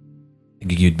 I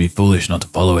think you'd be foolish not to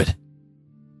follow it.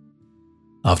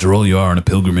 After all, you are on a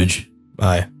pilgrimage.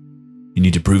 I You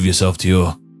need to prove yourself to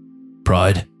your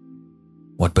pride.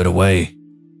 What better way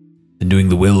than doing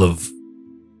the will of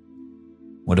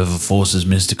whatever force is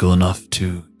mystical enough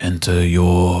to enter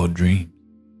your dream?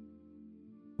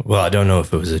 Well, I don't know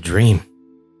if it was a dream.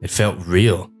 It felt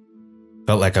real.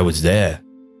 Felt like I was there.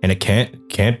 And it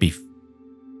can't be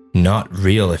not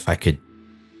real if I could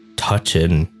touch it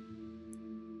and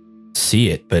see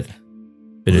it, but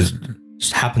it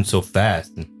just happened so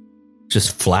fast and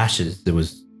just flashes. There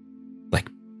was like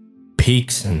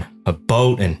peaks and a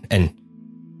boat and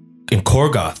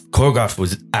Korgoth. Korgoth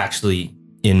was actually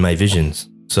in my visions.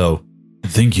 So I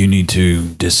think you need to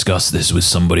discuss this with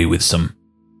somebody with some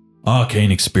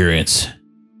arcane experience.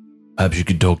 Perhaps you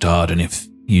could talk to Arden if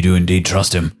you do indeed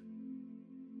trust him.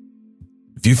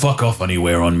 If you fuck off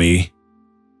anywhere on me,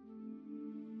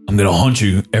 I'm gonna haunt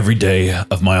you every day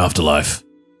of my afterlife.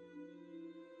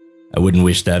 I wouldn't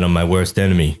wish that on my worst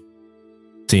enemy.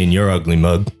 Seeing your ugly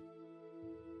mug.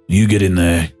 You get in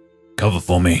there, cover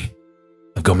for me.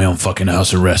 I've got my own fucking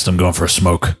house arrest. I'm going for a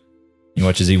smoke. You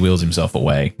watch as he wheels himself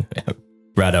away.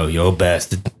 Rado, you're a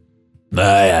bastard.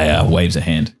 Waves a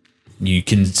hand. You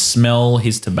can smell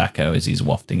his tobacco as he's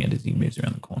wafting it as he moves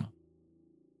around the corner.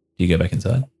 Do you go back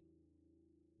inside?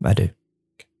 I do.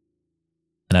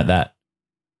 And at that,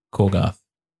 Korgoth,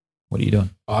 what are you doing?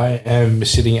 I am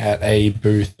sitting at a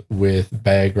booth with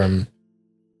Bagram,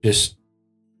 just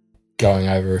going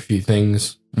over a few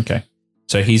things. Okay.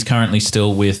 So he's currently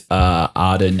still with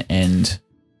Arden and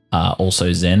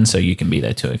also Zen, so you can be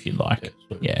there too if you'd like.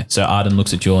 Yeah. So Arden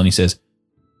looks at you all and he says,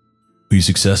 "Were you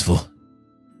successful?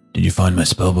 Did you find my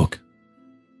spellbook?"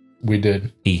 We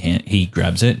did. He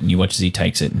grabs it and you watch as he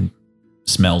takes it and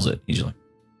smells it. He's like,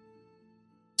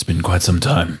 "It's been quite some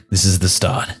time. This is the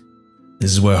start.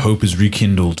 This is where hope is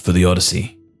rekindled for the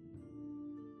Odyssey.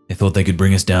 They thought they could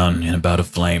bring us down in a bout of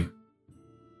flame.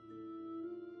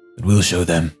 But we'll show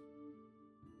them.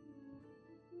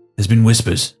 There's been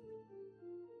whispers.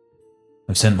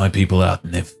 I've sent my people out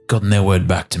and they've gotten their word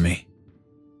back to me.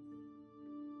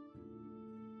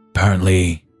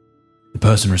 Apparently, the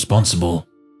person responsible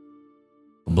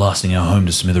for blasting our home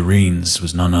to smithereens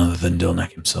was none other than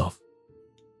Dilnak himself.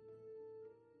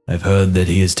 I've heard that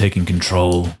he has taken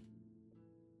control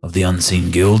of the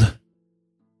Unseen Guild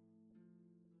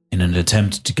in an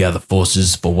attempt to gather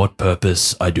forces. For what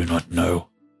purpose, I do not know.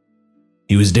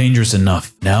 He was dangerous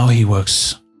enough. Now he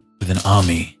works with an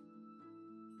army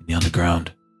in the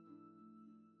underground.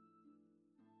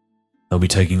 They'll be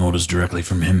taking orders directly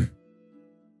from him.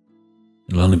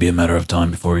 It'll only be a matter of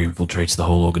time before he infiltrates the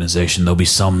whole organization. There'll be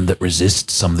some that resist,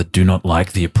 some that do not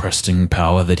like the oppressing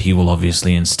power that he will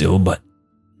obviously instill, but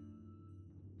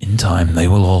in time they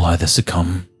will all either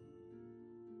succumb,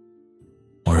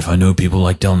 or if I know people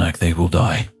like Delnak, they will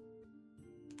die.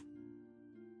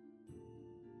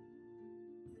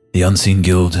 The Unseen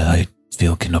Guild, I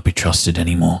feel, cannot be trusted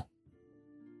anymore.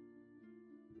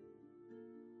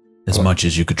 As much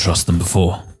as you could trust them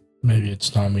before. Maybe it's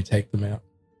time we take them out.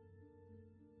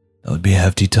 That would be a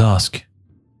hefty task,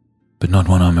 but not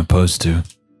one I'm opposed to.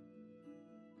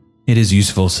 It is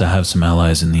useful to have some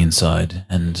allies in the inside,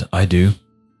 and I do.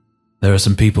 There are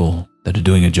some people that are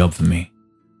doing a job for me.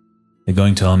 They're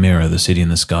going to Almira, the city in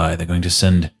the sky. They're going to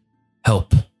send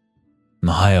help from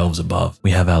the high elves above.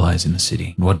 We have allies in the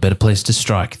city. What better place to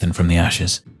strike than from the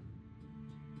ashes?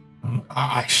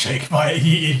 I shake my...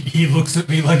 He looks at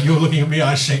me like you're looking at me.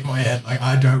 I shake my head like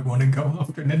I don't want to go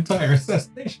after an entire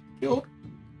assassination guild.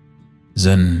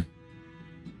 Zen,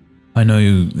 I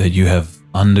know that you have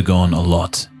undergone a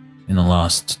lot in the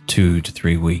last 2 to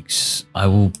 3 weeks.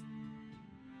 I'll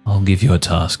give you a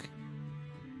task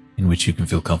in which you can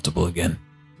feel comfortable again.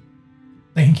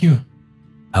 Thank you.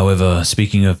 However,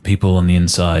 speaking of people on the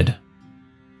inside,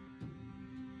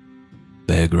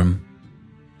 Beargrim,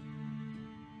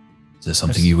 is there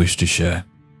something you wish to share?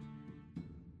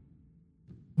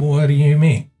 What do you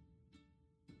mean?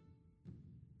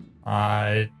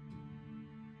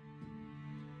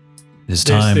 It's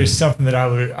time. There's something that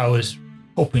I was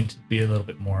hoping to be a little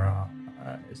bit more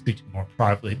speak to more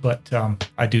privately, but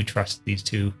I do trust these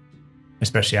two,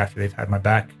 especially after they've had my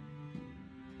back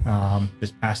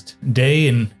this past day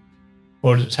and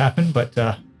what has happened. But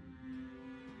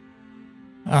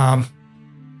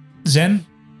Zen,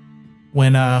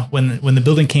 when the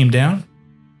building came down,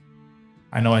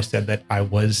 I know I said that I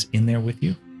was in there with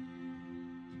you,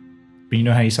 but you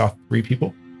know how you saw 3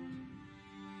 people?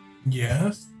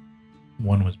 Yes.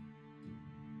 One was.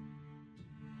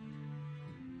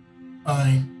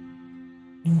 I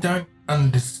don't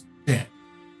understand.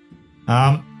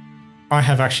 I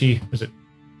have actually.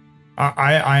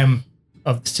 I am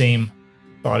of the same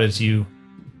thought as you,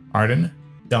 Arden.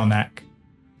 Delnak,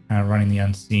 kind of running the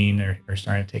unseen or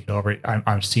starting to take it over.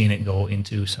 I'm seeing it go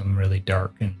into some really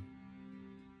dark and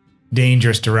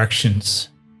dangerous directions.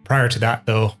 Prior to that,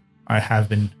 though, I have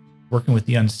been working with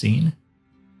the unseen,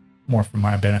 more for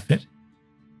my benefit.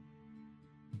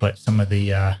 But some of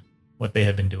the what they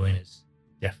have been doing is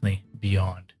definitely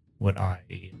beyond what I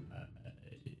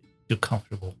feel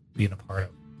comfortable being a part of.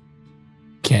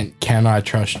 Can I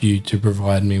trust you to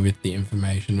provide me with the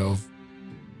information of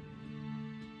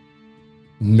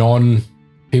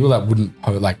people that wouldn't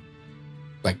like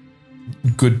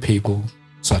good people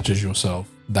such as yourself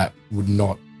that would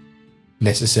not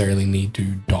necessarily need to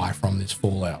die from this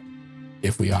fallout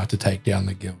if we are to take down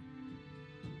the guild?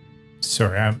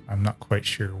 Sorry, I'm not quite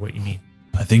sure what you mean.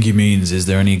 I think he means, is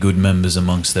there any good members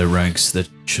amongst their ranks that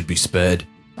should be spared?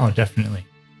 Oh, definitely.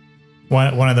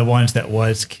 One of the ones that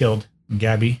was killed,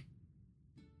 Gabby,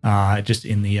 just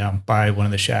in the by one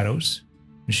of the shadows.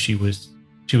 She was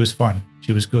fun.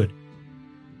 She was good.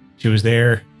 She was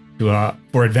there to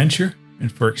for adventure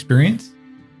and for experience.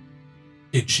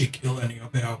 Did she kill any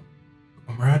of our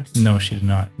comrades? No, she did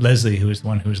not. Leslie, who was the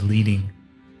one who was leading,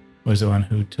 was the one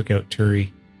who took out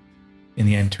Turi. In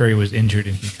the end, Turi was injured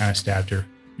and he kind of stabbed her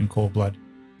in cold blood.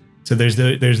 So there's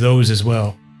those as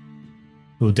well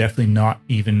who will definitely not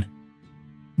even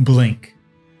blink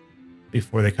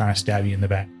before they kind of stab you in the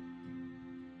back.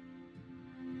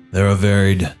 There are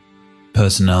varied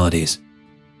personalities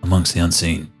amongst the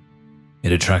unseen.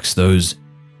 It attracts those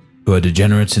who are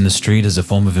degenerates in the street as a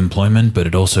form of employment, but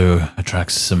it also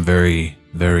attracts some very,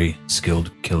 very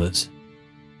skilled killers.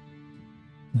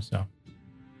 So,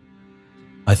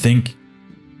 I think,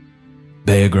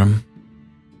 Beargrim,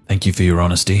 thank you for your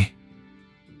honesty,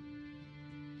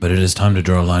 but it is time to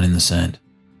draw a line in the sand.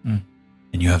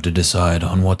 And you have to decide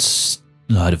on what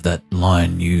side of that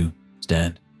line you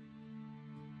stand.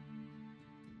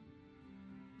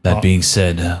 That being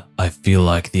said, I feel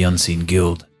like the Unseen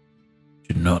Guild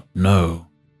should not know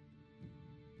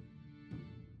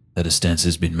that a stance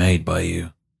has been made by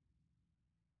you.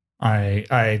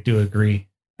 I do agree.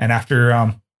 And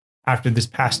after this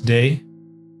past day,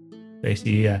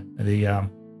 basically, the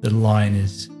line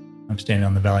is, I'm standing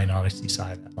on the Valiant Odyssey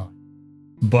side of that line.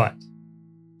 But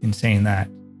in saying that,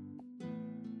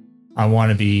 I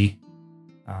want to be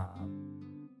a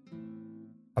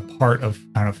part of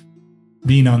kind of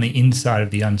being on the inside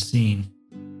of the unseen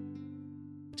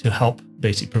to help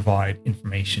basically provide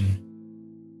information,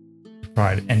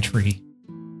 provide entry,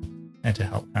 and to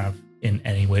help kind of in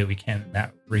any way we can in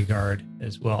that regard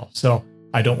as well. So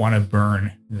I don't want to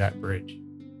burn that bridge.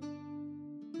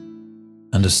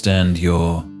 Understand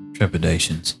your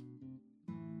trepidations.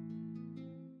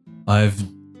 I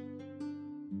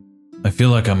feel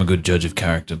like I'm a good judge of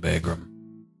character, Beargrim.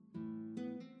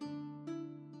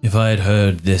 If I had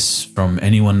heard this from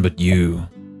anyone but you,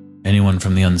 anyone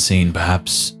from the unseen,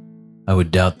 perhaps I would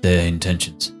doubt their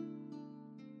intentions.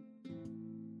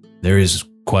 There is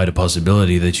quite a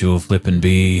possibility that you'll flip and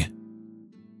be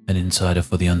an insider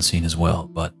for the unseen as well,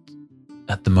 but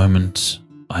at the moment,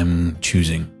 I'm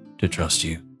choosing to trust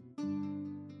you.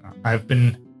 I've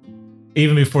been,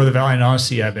 even before the Valiant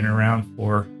Odyssey, I've been around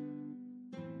for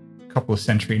a couple of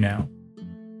centuries now.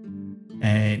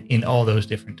 And in all those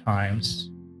different times,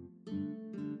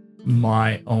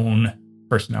 my own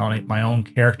personality, my own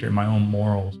character, my own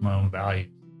morals, my own values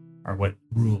are what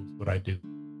rules what I do.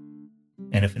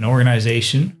 And if an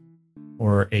organization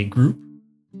or a group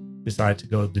decide to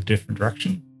go the different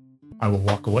direction, I will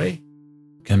walk away.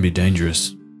 It can be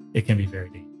dangerous. It can be very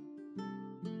dangerous.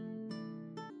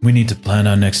 We need to plan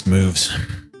our next moves.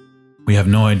 We have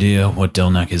no idea what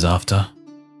Delnak is after.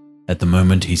 At the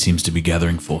moment, he seems to be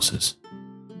gathering forces.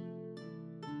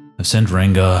 I've sent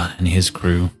Rengar and his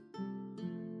crew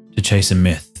to chase a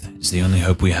myth. It's the only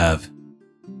hope we have.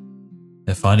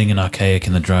 They're finding an archaic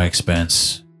in the dry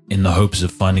expanse in the hopes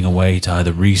of finding a way to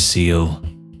either reseal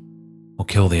or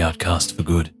kill the outcast for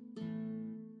good.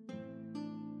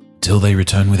 Until they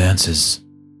return with answers,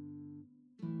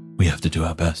 we have to do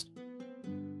our best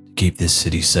to keep this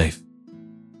city safe.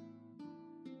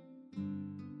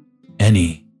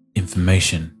 Any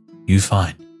information you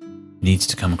find needs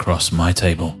to come across my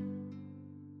table.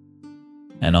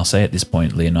 And I'll say at this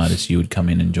point, Leonidas, you would come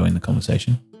in and join the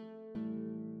conversation.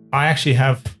 I actually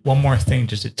have one more thing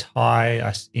just to tie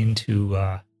us into,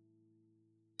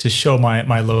 to show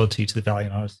my loyalty to the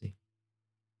Valiant Odyssey.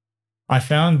 I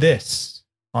found this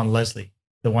on Leslie,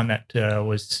 the one that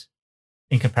was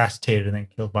incapacitated and then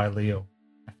killed by Leo.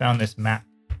 I found this map,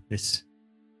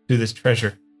 through this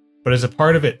treasure. But as a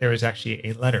part of it, there was actually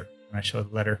a letter. And I showed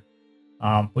the letter,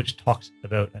 which talks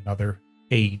about another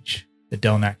page that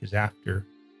Delnak is after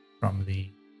from the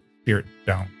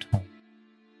spirit-bound tome.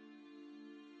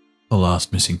 The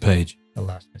last missing page. The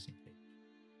last missing page.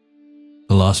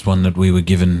 The last one that we were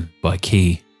given by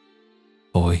Key,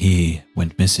 or he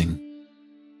went missing.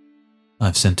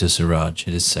 I've sent to Siraj.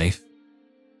 It is safe.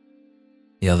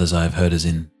 The others I have heard is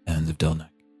in the hands of Delnak.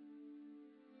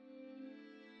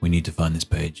 We need to find this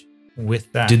page.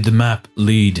 With that, Did the map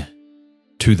lead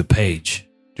to the page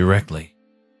directly?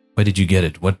 Where did you get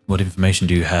it? What information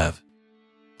do you have?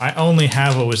 I only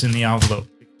have what was in the envelope.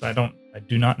 Because I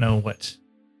do not know what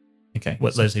Okay.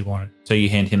 Leslie wanted. So you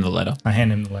hand him the letter. I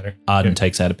hand him the letter. Arden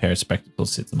takes out a pair of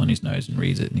spectacles, sits them on his nose and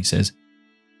reads it, and he says,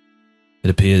 "It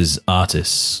appears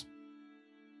Artis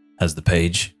has the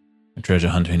page, a treasure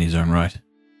hunter in his own right. It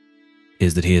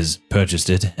appears that he has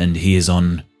purchased it, and he is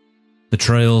on the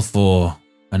trail for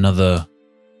another,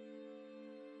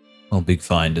 big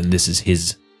find, and this is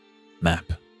his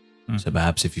map. So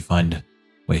perhaps if you find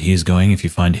where he is going, if you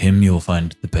find him, you'll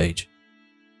find the page."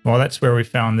 Well, that's where we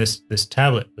found this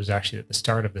tablet was actually at the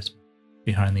start of this,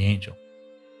 behind the angel.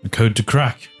 A code to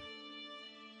crack.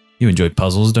 You enjoy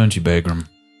puzzles, don't you, Bagram?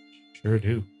 Sure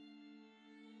do.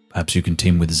 Perhaps you can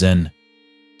team with Zen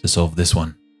to solve this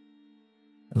one.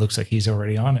 It looks like he's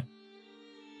already on it.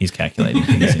 He's calculating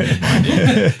things in his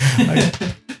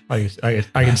mind.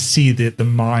 I can see the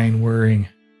mind whirring.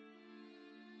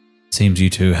 Seems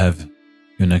you two have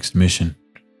your next mission.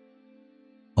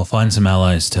 I'll find some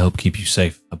allies to help keep you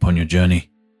safe upon your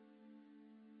journey.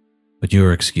 But you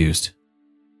are excused.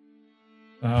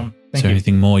 Is Thank there you.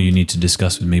 anything more you need to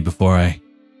discuss with me before I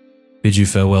bid you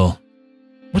farewell?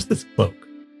 What's this cloak?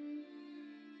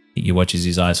 You watch as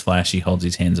his eyes flash, he holds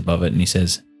his hands above it, and he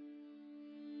says,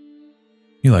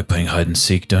 "You like playing hide and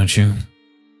seek, don't you?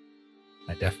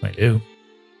 I definitely do.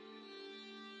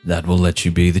 That will let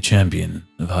you be the champion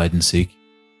of hide and seek,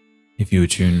 if you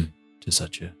attune to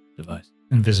such a device.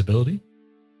 Invisibility?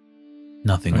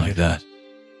 Nothing Right. like that.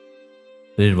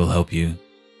 But it will help you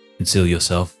conceal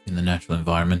yourself in the natural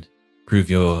environment, prove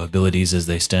your abilities as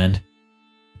they stand.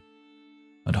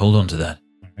 I'd hold on to that.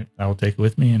 All right. I will take it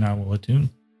with me and I will attune.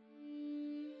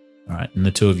 All right, and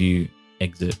the two of you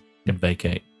exit and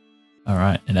vacate. All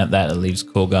right, and at that it leaves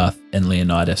Korgarth and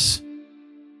Leonidas.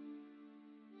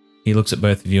 He looks at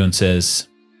both of you and says,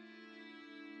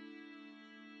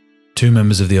 "Two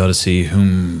members of the Odyssey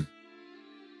whom,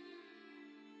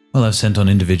 I've sent on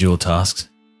individual tasks.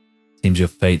 Seems your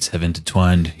fates have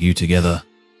intertwined you together.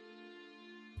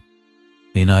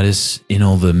 Leonidas, in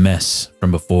all the mess from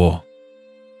before,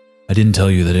 I didn't tell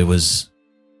you that it was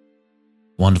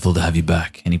wonderful to have you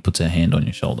back." And he puts a hand on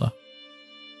your shoulder.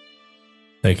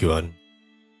 Thank you, Arden.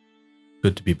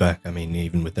 Good to be back. I mean,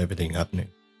 even with everything happening.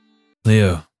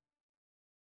 Leo,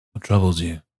 what troubles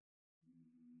you?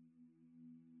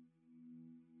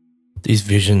 These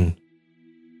visions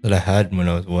that I had when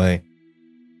I was away,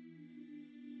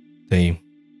 they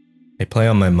play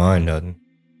on my mind, Arden.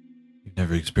 You've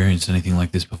never experienced anything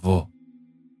like this before.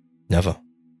 Never.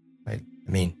 I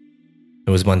mean,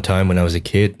 there was one time when I was a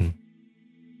kid and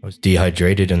I was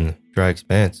dehydrated in the dry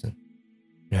expanse and,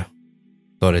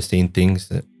 thought I'd seen things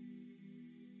that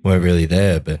weren't really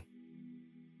there, but,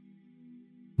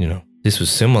 this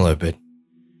was similar, but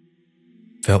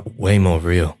felt way more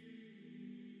real.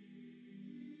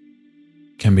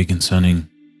 Can be concerning.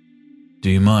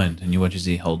 Do you mind? And you watch as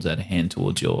he holds out a hand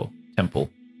towards your temple.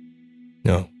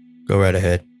 No, go right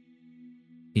ahead.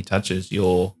 He touches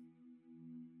your,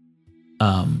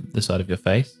 the side of your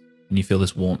face, and you feel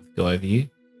this warmth go over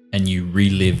you, and you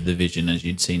relive the vision as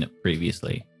you'd seen it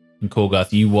previously. And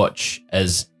Korgarth, you watch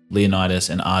as Leonidas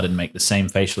and Arden make the same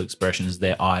facial expressions,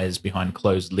 their eyes behind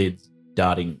closed lids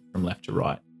darting from left to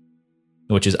right.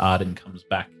 You watch as Arden comes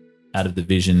back out of the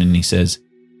vision and he says,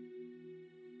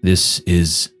 "This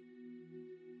is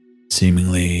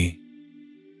seemingly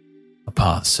a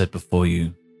path set before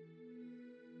you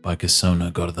by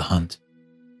Kasona, god of the hunt.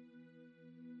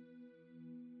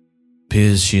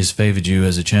 Appears she has favored you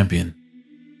as a champion,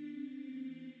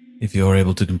 if you are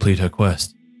able to complete her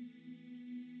quest.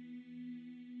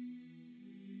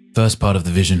 First part of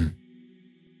the vision,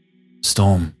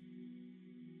 Storm,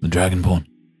 the Dragonborn.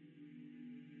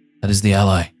 That is the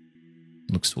ally."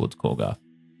 Looks towards Korgoth.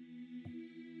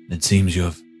 "It seems you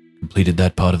have completed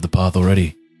that part of the path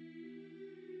already.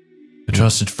 A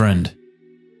trusted friend,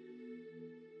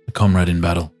 a comrade in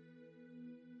battle.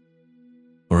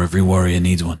 For every warrior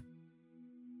needs one.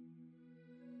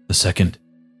 The second,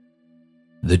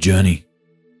 the journey.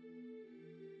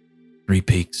 3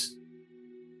 peaks,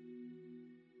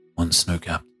 1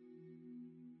 snow-capped,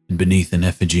 and beneath an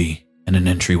effigy and an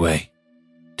entryway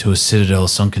to a citadel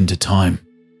sunken to time.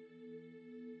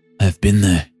 I have been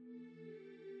there.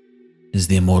 It is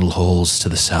the Immortal Halls to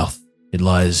the south. It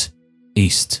lies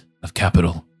east of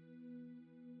Capital.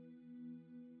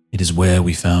 It is where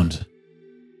we found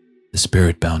the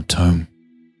spirit-bound tome.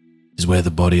 It is where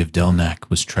the body of Delnak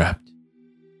was trapped,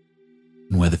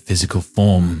 and where the physical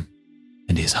form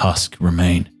and his husk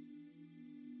remain.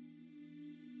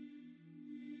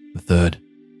 The third,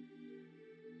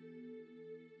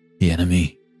 the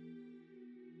enemy,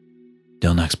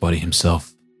 Delnak's body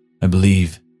himself. I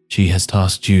believe she has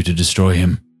tasked you to destroy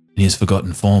him in his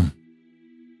forgotten form.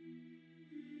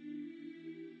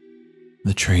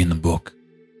 The tree in the book.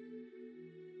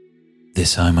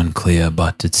 This I'm unclear,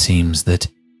 but it seems that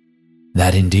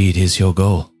indeed is your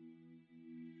goal.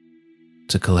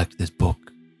 To collect this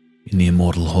book in the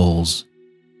Immortal Halls,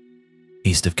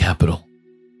 east of Capital.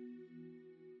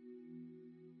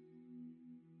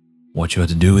 What you are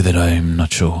to do with it, I am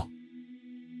not sure.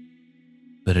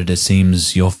 But it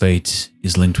seems your fate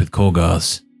is linked with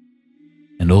Korgoth's,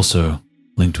 and also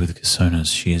linked with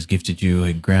Kasona's. She has gifted you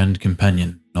a grand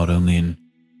companion, not only in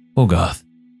Korgoth,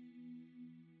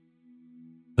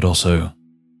 but also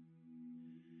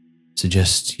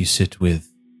suggests you sit with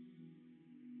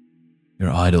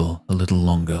your idol a little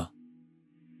longer.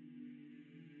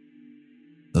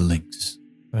 The Lynx.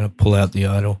 I'm going to pull out the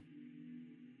idol.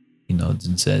 He nods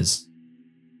and says,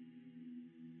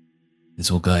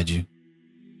 "This will guide you.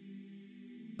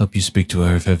 Help you speak to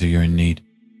her if ever you're in need."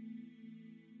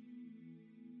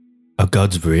 Are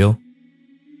gods real?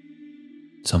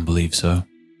 Some believe so.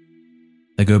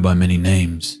 They go by many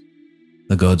names.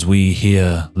 The gods we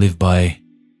here live by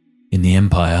in the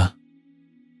Empire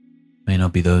may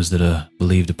not be those that are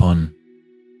believed upon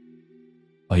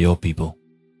by your people.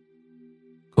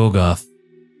 Korgoth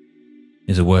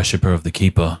is a worshipper of the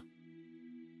Keeper,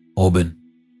 Orban.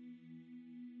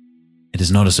 It is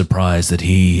not a surprise that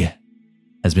he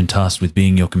has been tasked with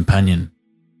being your companion.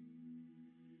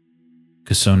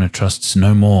 Kasona trusts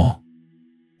no more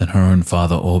than her own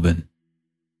father, Orban.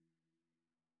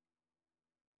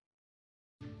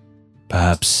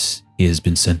 Perhaps he has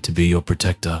been sent to be your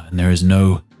protector, and there is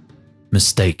no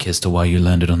mistake as to why you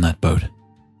landed on that boat.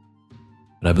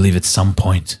 But I believe at some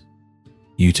point,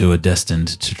 you two are destined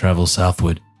to travel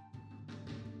southward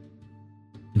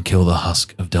and kill the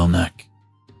husk of Delnak,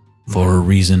 for a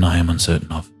reason I am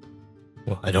uncertain of.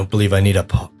 Well, I don't believe I need a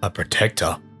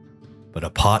protector, but a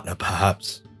partner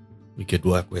perhaps we could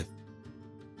work with.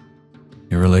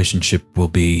 Your relationship will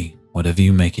be whatever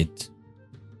you make it,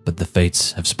 but the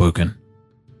fates have spoken.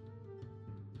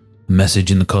 A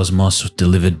message in the cosmos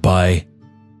delivered by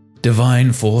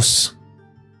divine force.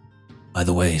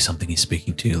 Either way, something is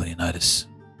speaking to you, Leonidas.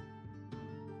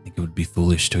 I think it would be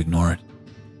foolish to ignore it.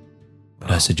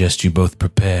 But I suggest you both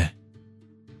prepare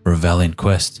for a valiant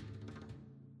quest.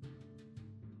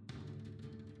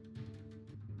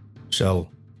 Shall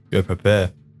go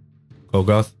prepare.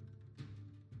 Korgoth?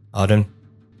 Arden?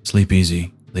 Sleep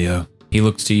easy, Leo. He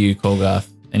looks to you, Korgoth,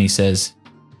 and he says,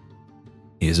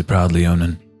 He is a proud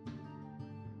Leonin,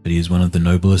 but he is one of the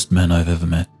noblest men I've ever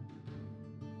met.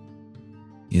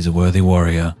 He is a worthy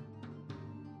warrior,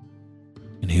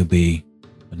 and he'll be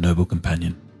a noble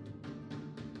companion.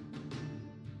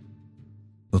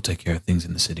 We'll take care of things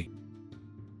in the city.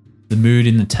 The mood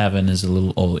in the tavern is a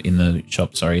little, or in the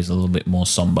shop, sorry, is a little bit more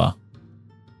somber.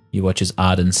 You watch as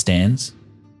Arden stands,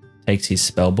 takes his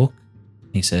spell book,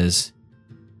 and he says,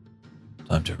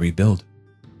 Time to rebuild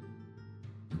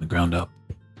from the ground up.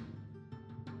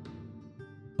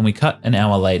 and we cut an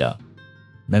hour later.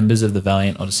 Members of the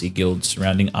Valiant Odyssey Guild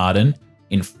surrounding Arden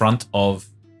in front of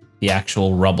the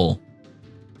actual rubble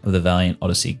of the Valiant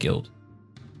Odyssey Guild.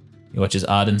 You watch as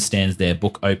Arden stands there,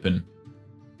 book open,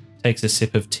 takes a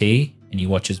sip of tea, and you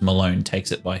watch as Malone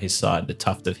takes it by his side, the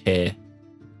tuft of hair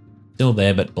still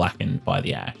there but blackened by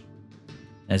the ash.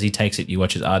 As he takes it, you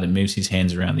watch as Arden moves his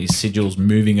hands around, these sigils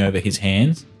moving over his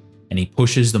hands, and he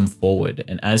pushes them forward.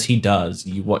 And as he does,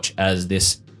 you watch as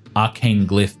this arcane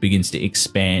glyph begins to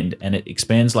expand, and it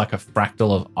expands like a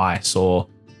fractal of ice or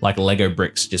like Lego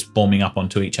bricks just forming up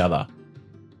onto each other.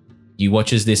 You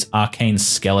watch as this arcane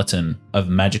skeleton of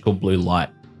magical blue light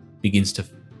begins to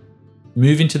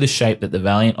move into the shape that the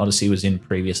Valiant Odyssey was in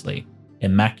previously,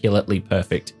 immaculately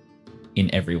perfect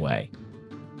in every way.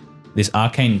 This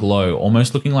arcane glow,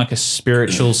 almost looking like a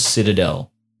spiritual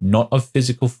citadel, not of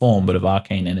physical form, but of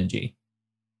arcane energy.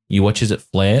 You watch as it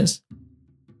flares,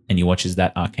 and you watch as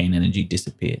that arcane energy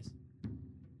disappears.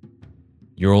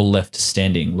 You're all left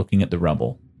standing, looking at the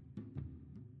rubble.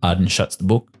 Arden shuts the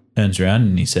book, turns around,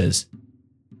 and he says,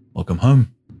 "Welcome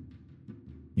home."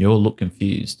 You all look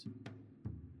confused.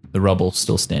 The rubble's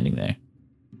still standing there.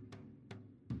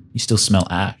 You still smell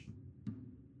ash.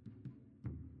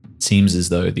 It seems as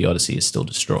though the Odyssey is still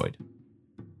destroyed.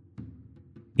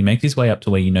 He makes his way up to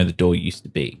where you know the door used to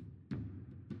be.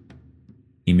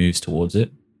 He moves towards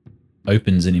it,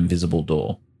 opens an invisible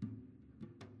door.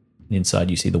 And inside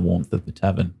you see the warmth of the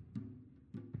tavern.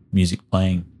 Music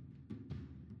playing.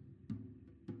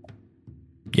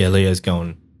 Yeah, Leo's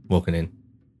walking in.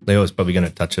 Leo's probably going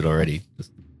to touch it already.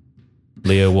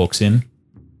 Leo walks in.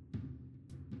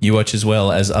 You watch as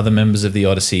well as other members of the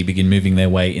Odyssey begin moving their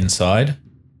way inside.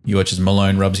 You watch as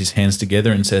Malone rubs his hands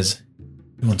together and says,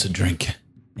 "Who wants a drink?"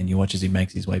 And you watch as he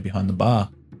makes his way behind the bar.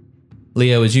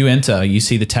 Leo, as you enter, you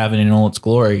see the tavern in all its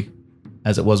glory,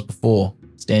 as it was before,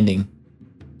 standing.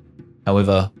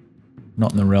 However,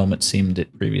 not in the realm it seemed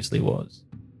it previously was.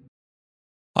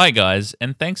 Hi guys,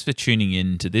 and thanks for tuning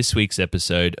in to this week's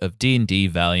episode of D&D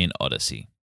Valiant Odyssey.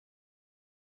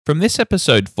 From this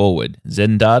episode forward,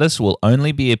 Zendatus will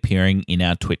only be appearing in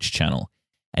our Twitch channel,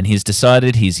 and he's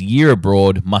decided his year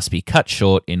abroad must be cut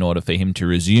short in order for him to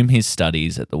resume his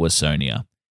studies at the Wasonia.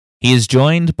 He is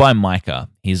joined by Micah,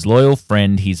 his loyal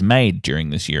friend he's made during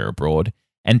this year abroad,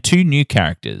 and two new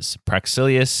characters,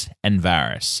 Praxilius and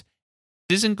Varus.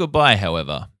 It isn't goodbye,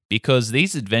 however, because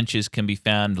these adventures can be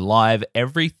found live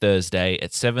every Thursday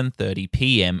at 7:30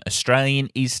 p.m. Australian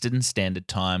Eastern Standard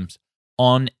Times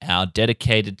on our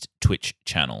dedicated Twitch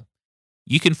channel.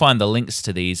 You can find the links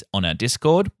to these on our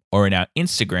Discord or in our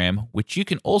Instagram, which you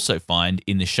can also find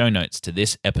in the show notes to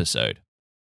this episode.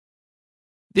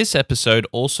 This episode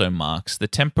also marks the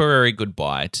temporary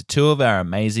goodbye to two of our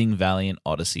amazing Valiant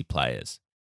Odyssey players.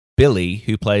 Billy,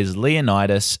 who plays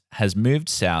Leonidas, has moved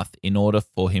south in order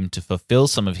for him to fulfill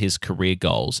some of his career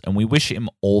goals, and we wish him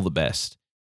all the best.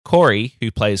 Corey,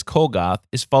 who plays Korgarth,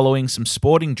 is following some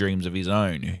sporting dreams of his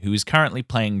own, who is currently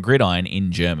playing Gridiron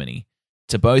in Germany.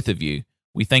 To both of you,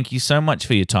 we thank you so much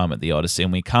for your time at the Odyssey,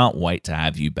 and we can't wait to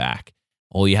have you back.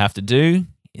 All you have to do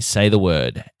is say the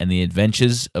word, and the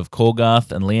adventures of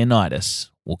Korgarth and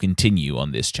Leonidas will continue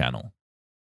on this channel.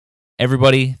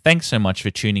 Everybody, thanks so much for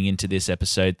tuning into this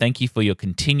episode. Thank you for your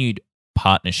continued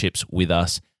partnerships with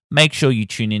us. Make sure you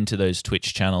tune into those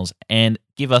Twitch channels and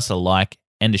give us a like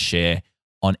and a share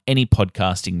on any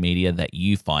podcasting media that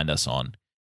you find us on.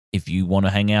 If you want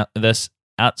to hang out with us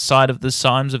outside of the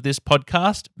times of this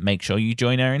podcast, make sure you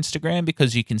join our Instagram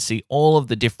because you can see all of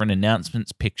the different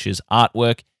announcements, pictures,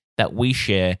 artwork that we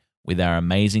share with our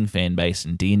amazing fan base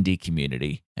and D&D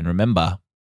community. And remember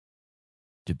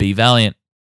to be valiant,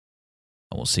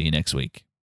 and we'll see you next week.